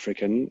South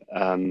African.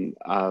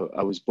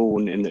 I was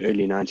born in the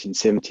early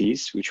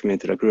 1970s, which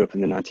meant that I grew up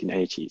in the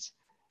 1980s.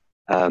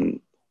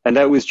 And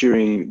that was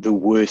during the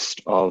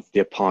worst of the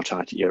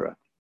apartheid era.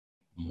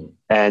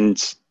 And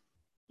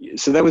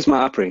so that was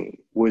my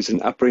upbringing, was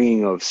an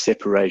upbringing of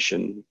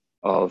separation,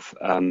 of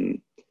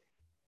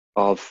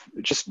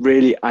just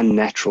really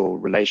unnatural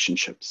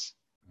relationships,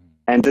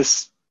 and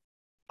this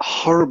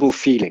horrible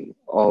feeling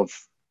of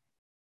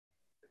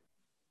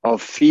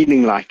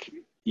feeling like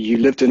you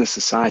lived in a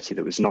society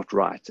that was not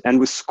right and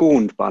was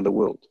scorned by the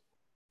world.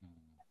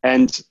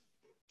 And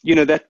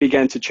that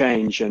began to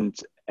change, and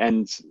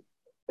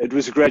it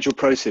was a gradual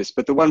process.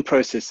 But the one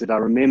process that I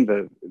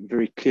remember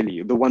very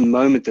clearly, the one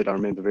moment that I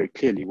remember very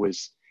clearly,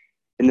 was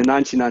in the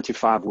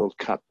 1995 World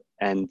Cup.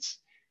 And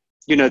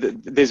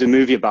there's a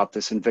movie about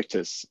this,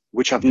 Invictus,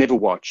 which I've never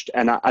watched.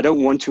 And I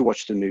don't want to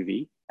watch the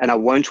movie, and I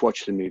won't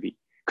watch the movie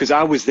because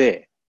I was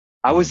there.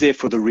 I was there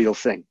for the real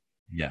thing.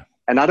 Yeah.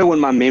 And I don't want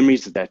my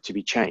memories of that to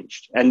be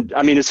changed. And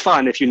I mean, it's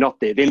fine if you're not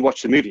there, then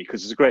watch the movie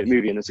because it's a great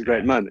movie and it's a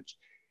great moment.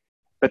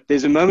 But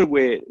there's a moment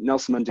where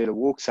Nelson Mandela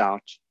walks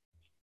out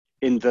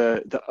in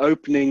the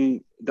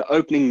opening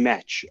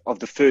match of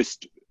the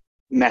first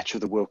match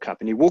of the World Cup.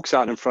 And he walks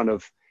out in front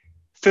of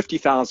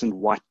 50,000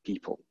 white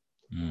people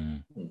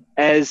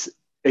as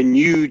a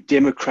new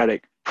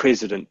democratic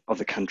president of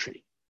the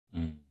country.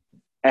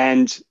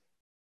 And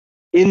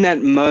in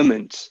that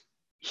moment,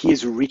 he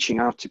is reaching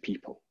out to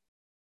people,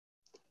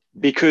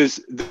 because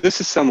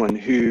this is someone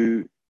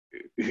who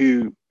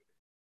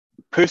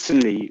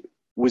personally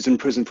was in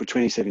prison for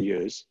 27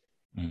 years,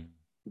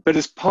 but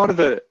as part of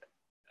a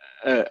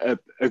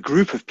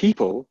group of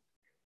people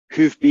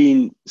who've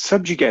been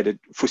subjugated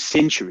for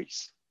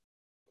centuries.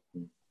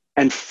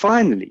 And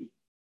finally,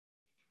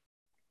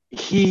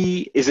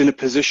 he is in a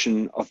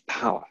position of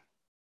power.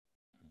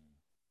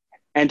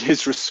 And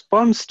his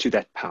response to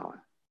that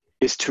power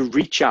is to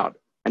reach out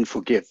and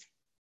forgive.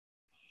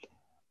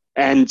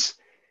 And,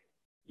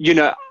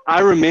 I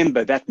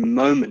remember that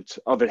moment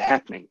of it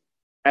happening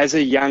as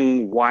a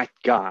young white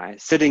guy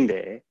sitting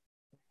there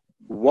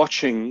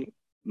watching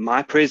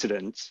my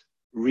president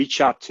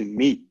reach out to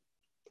me.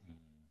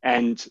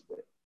 And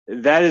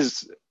that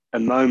is a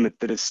moment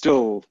that is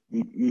still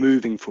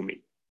moving for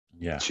me.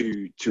 Yeah.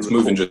 It's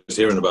moving just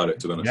hearing about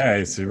it, to be honest. Yeah,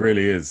 it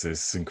really is.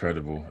 It's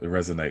incredible. It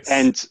resonates.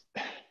 And,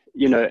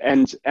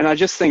 and I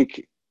just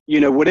think,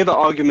 whatever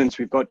arguments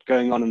we've got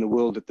going on in the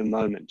world at the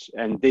moment,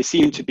 and there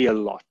seem to be a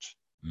lot.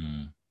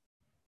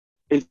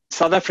 In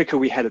South Africa,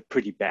 we had it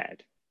pretty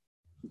bad,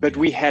 but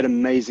we had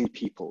amazing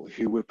people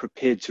who were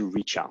prepared to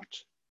reach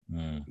out.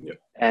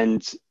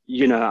 And,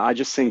 I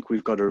just think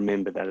we've got to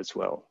remember that as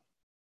well.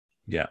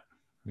 Yeah.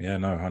 Yeah,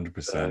 no,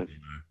 100%.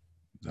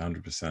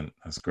 100%.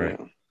 That's great.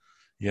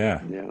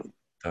 Yeah.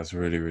 That's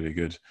really, really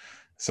good.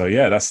 So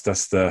that's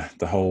the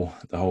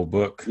whole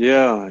book.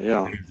 Yeah.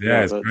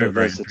 It's very,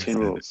 very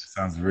interesting. It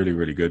sounds really,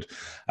 really good.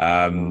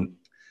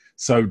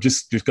 So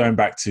just going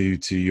back to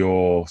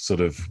your sort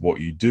of what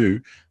you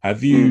do,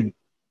 have you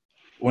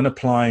when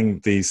applying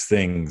these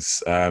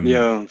things,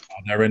 Yeah.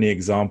 are there any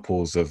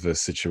examples of a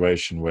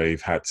situation where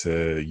you've had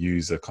to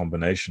use a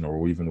combination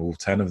or even all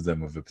 10 of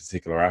them with a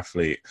particular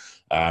athlete?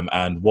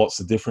 And what's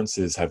the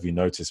differences have you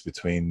noticed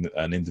between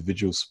an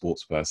individual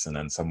sports person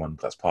and someone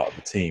that's part of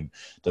a team?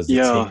 Does the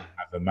team Yeah.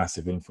 have a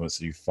massive influence?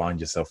 Do you find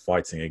yourself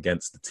fighting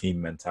against the team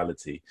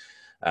mentality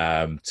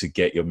to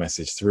get your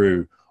message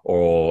through?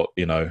 Or,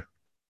 you know,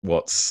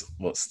 what's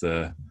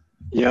the...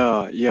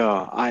 Yeah.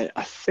 Yeah.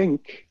 I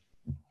think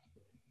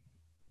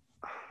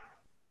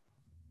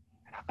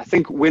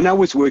when I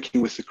was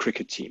working with the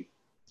cricket team,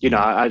 you know,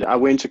 I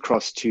went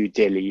across to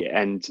Delhi,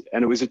 and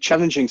it was a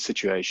challenging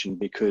situation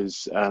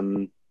because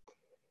the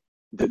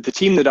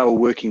team that I was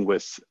working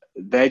with,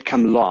 they'd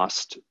come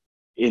last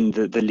in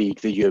the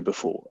league the year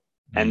before.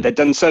 And they'd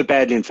done so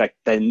badly, in fact,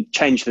 they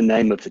changed the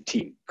name of the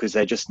team because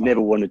they just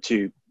never wanted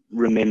to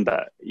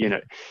remember, you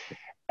know.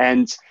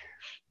 And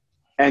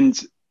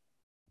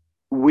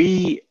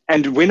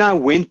when I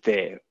went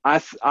there,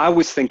 I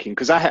was thinking,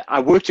 because I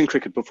worked in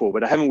cricket before,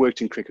 but I haven't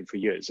worked in cricket for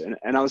years.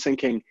 And I was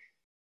thinking,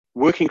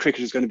 working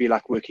cricket is going to be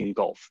like working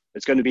golf.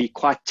 It's going to be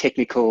quite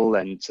technical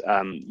and,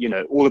 you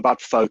know, all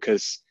about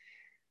focus.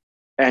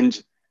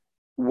 And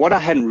what I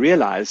hadn't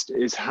realized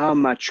is how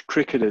much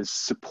cricketers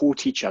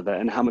support each other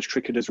and how much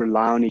cricketers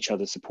rely on each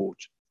other's support.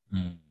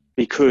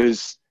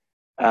 Because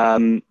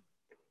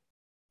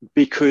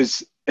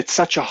it's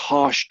such a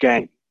harsh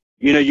game.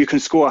 You know, you can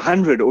score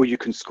 100 or you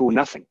can score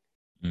nothing.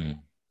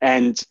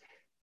 And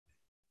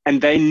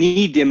they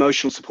need the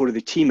emotional support of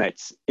their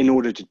teammates in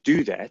order to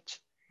do that.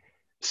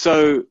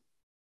 So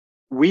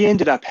we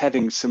ended up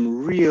having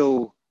some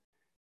real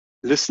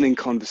listening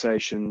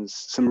conversations,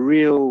 some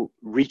real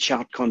reach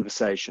out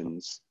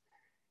conversations.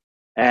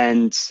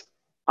 And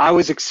I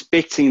was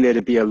expecting there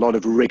to be a lot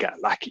of rigor,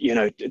 like, you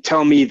know,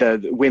 tell me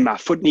where my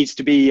foot needs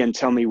to be and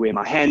tell me where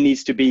my hand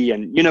needs to be.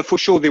 And, you know, for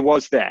sure there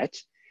was that.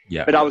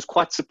 Yeah. But I was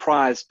quite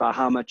surprised by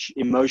how much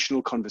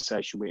emotional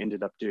conversation we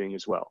ended up doing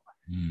as well.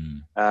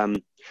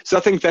 So I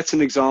think that's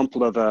an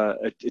example of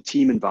a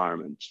team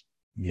environment.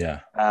 Yeah.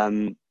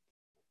 And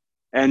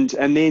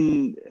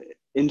then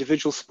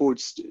individual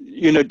sports,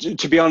 you know,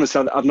 to be honest,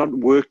 I've not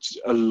worked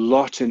a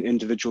lot in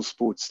individual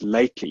sports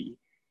lately.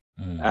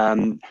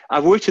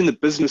 I've worked in the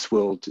business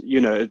world,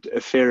 you know, a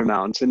fair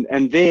amount,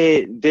 and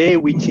there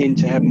we tend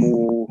to have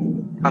more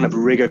kind of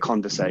rigor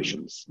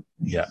conversations.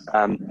 Yeah.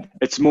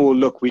 It's more,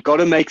 look, we got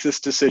to make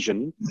this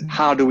decision.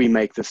 How do we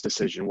make this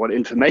decision? What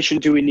information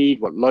do we need?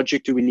 What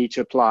logic do we need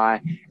to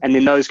apply? And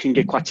then those can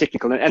get quite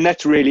technical, and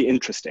that's really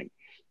interesting.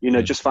 You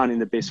know, just finding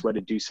the best way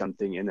to do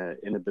something in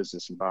a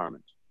business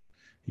environment.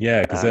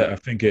 Yeah, because I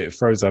think it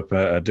throws up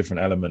a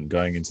different element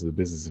going into the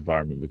business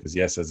environment, because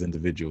yes, as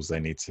individuals, they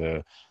need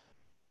to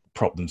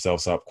prop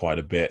themselves up quite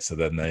a bit. So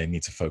then they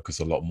need to focus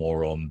a lot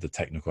more on the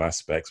technical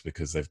aspects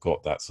because they've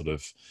got that sort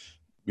of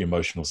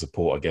emotional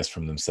support, I guess,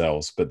 from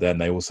themselves. But then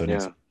they also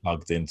need to be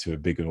plugged into a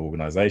bigger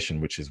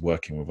organization, which is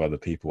working with other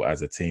people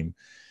as a team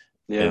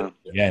at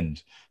the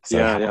end.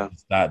 So how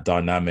does that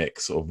dynamic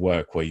sort of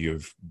work where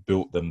you've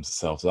built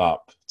themselves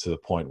up to the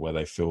point where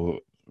they feel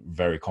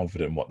very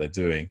confident in what they're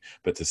doing,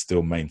 but to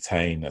still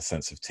maintain a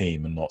sense of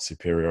team and not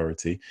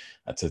superiority,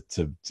 and to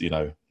you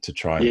know, to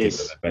try and think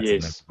that they're better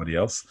than everybody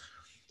else.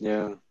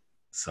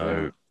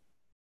 So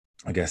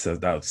I guess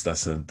that's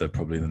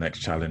probably the next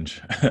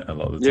challenge a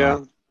lot of the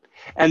time.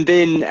 And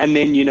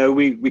then you know,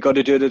 we got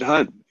to do it at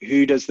home.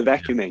 Who does the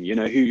vacuuming? You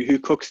know, who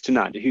cooks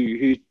tonight?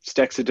 Who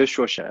stacks the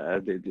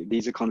dishwasher?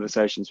 These are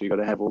conversations we got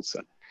to have also.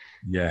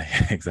 Yeah,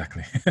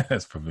 exactly.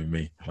 That's probably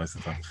me most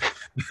of the time.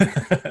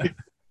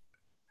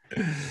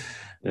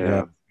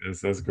 Yeah,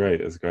 that's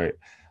great. That's great.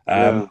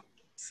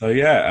 So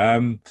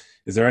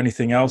is there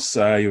anything else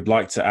you'd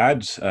like to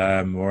add,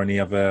 or any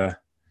other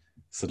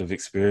sort of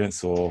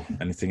experience or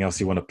anything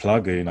else you want to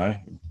plug, or, you know?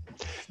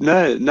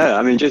 No.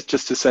 I mean, just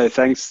to say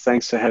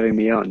thanks for having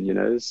me on. You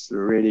know, it's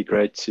really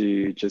great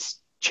to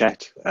just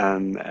chat.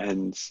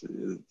 And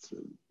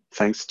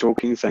thanks for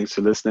talking. Thanks for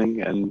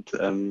listening. And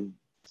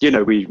you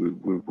know,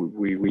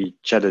 we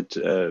chatted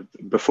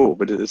before,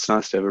 but it's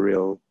nice to have a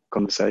real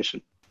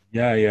conversation.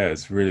 Yeah,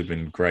 it's really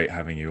been great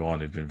having you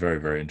on. It's been very,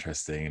 very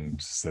interesting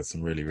and said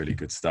some really, really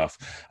good stuff.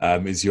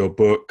 Is your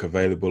book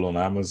available on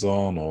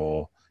Amazon,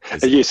 or?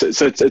 Yes,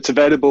 so it's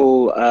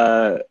available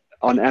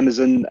on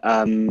Amazon.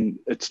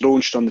 It's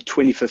launched on the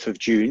 25th of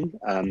June.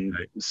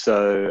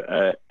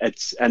 So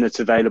it's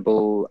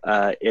available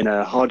in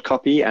a hard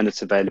copy, and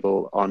it's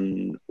available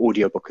on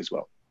audiobook as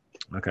well.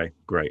 Okay,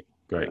 great.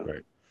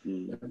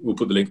 We'll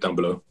put the link down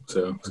below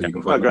so you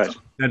can find it.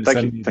 Great.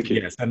 Thank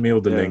you. Yeah, send me all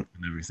the links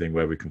and everything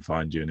where we can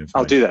find you and information.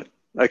 I'll do that.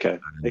 Okay,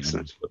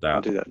 excellent. I'll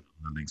do that.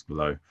 The links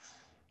below.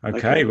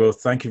 Okay, well,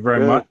 thank you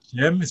very much,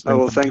 Jim. It's been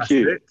fantastic. Thank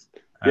you.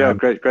 Yeah,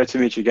 great to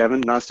meet you,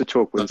 Gavin. Nice to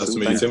talk with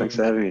you. Thanks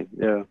for having me.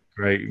 Yeah,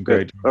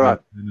 great. All right,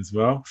 as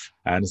well.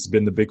 And it's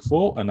been the Big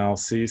Four, and I'll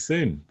see you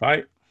soon.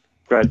 Bye.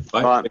 Great.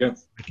 Bye.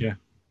 Take care.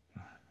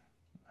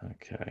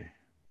 Okay.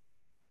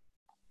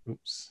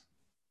 Oops.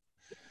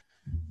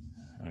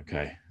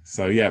 Okay.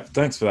 So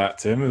thanks for that,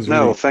 Tim. It was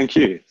thank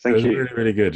you. Thank you. Really, really good.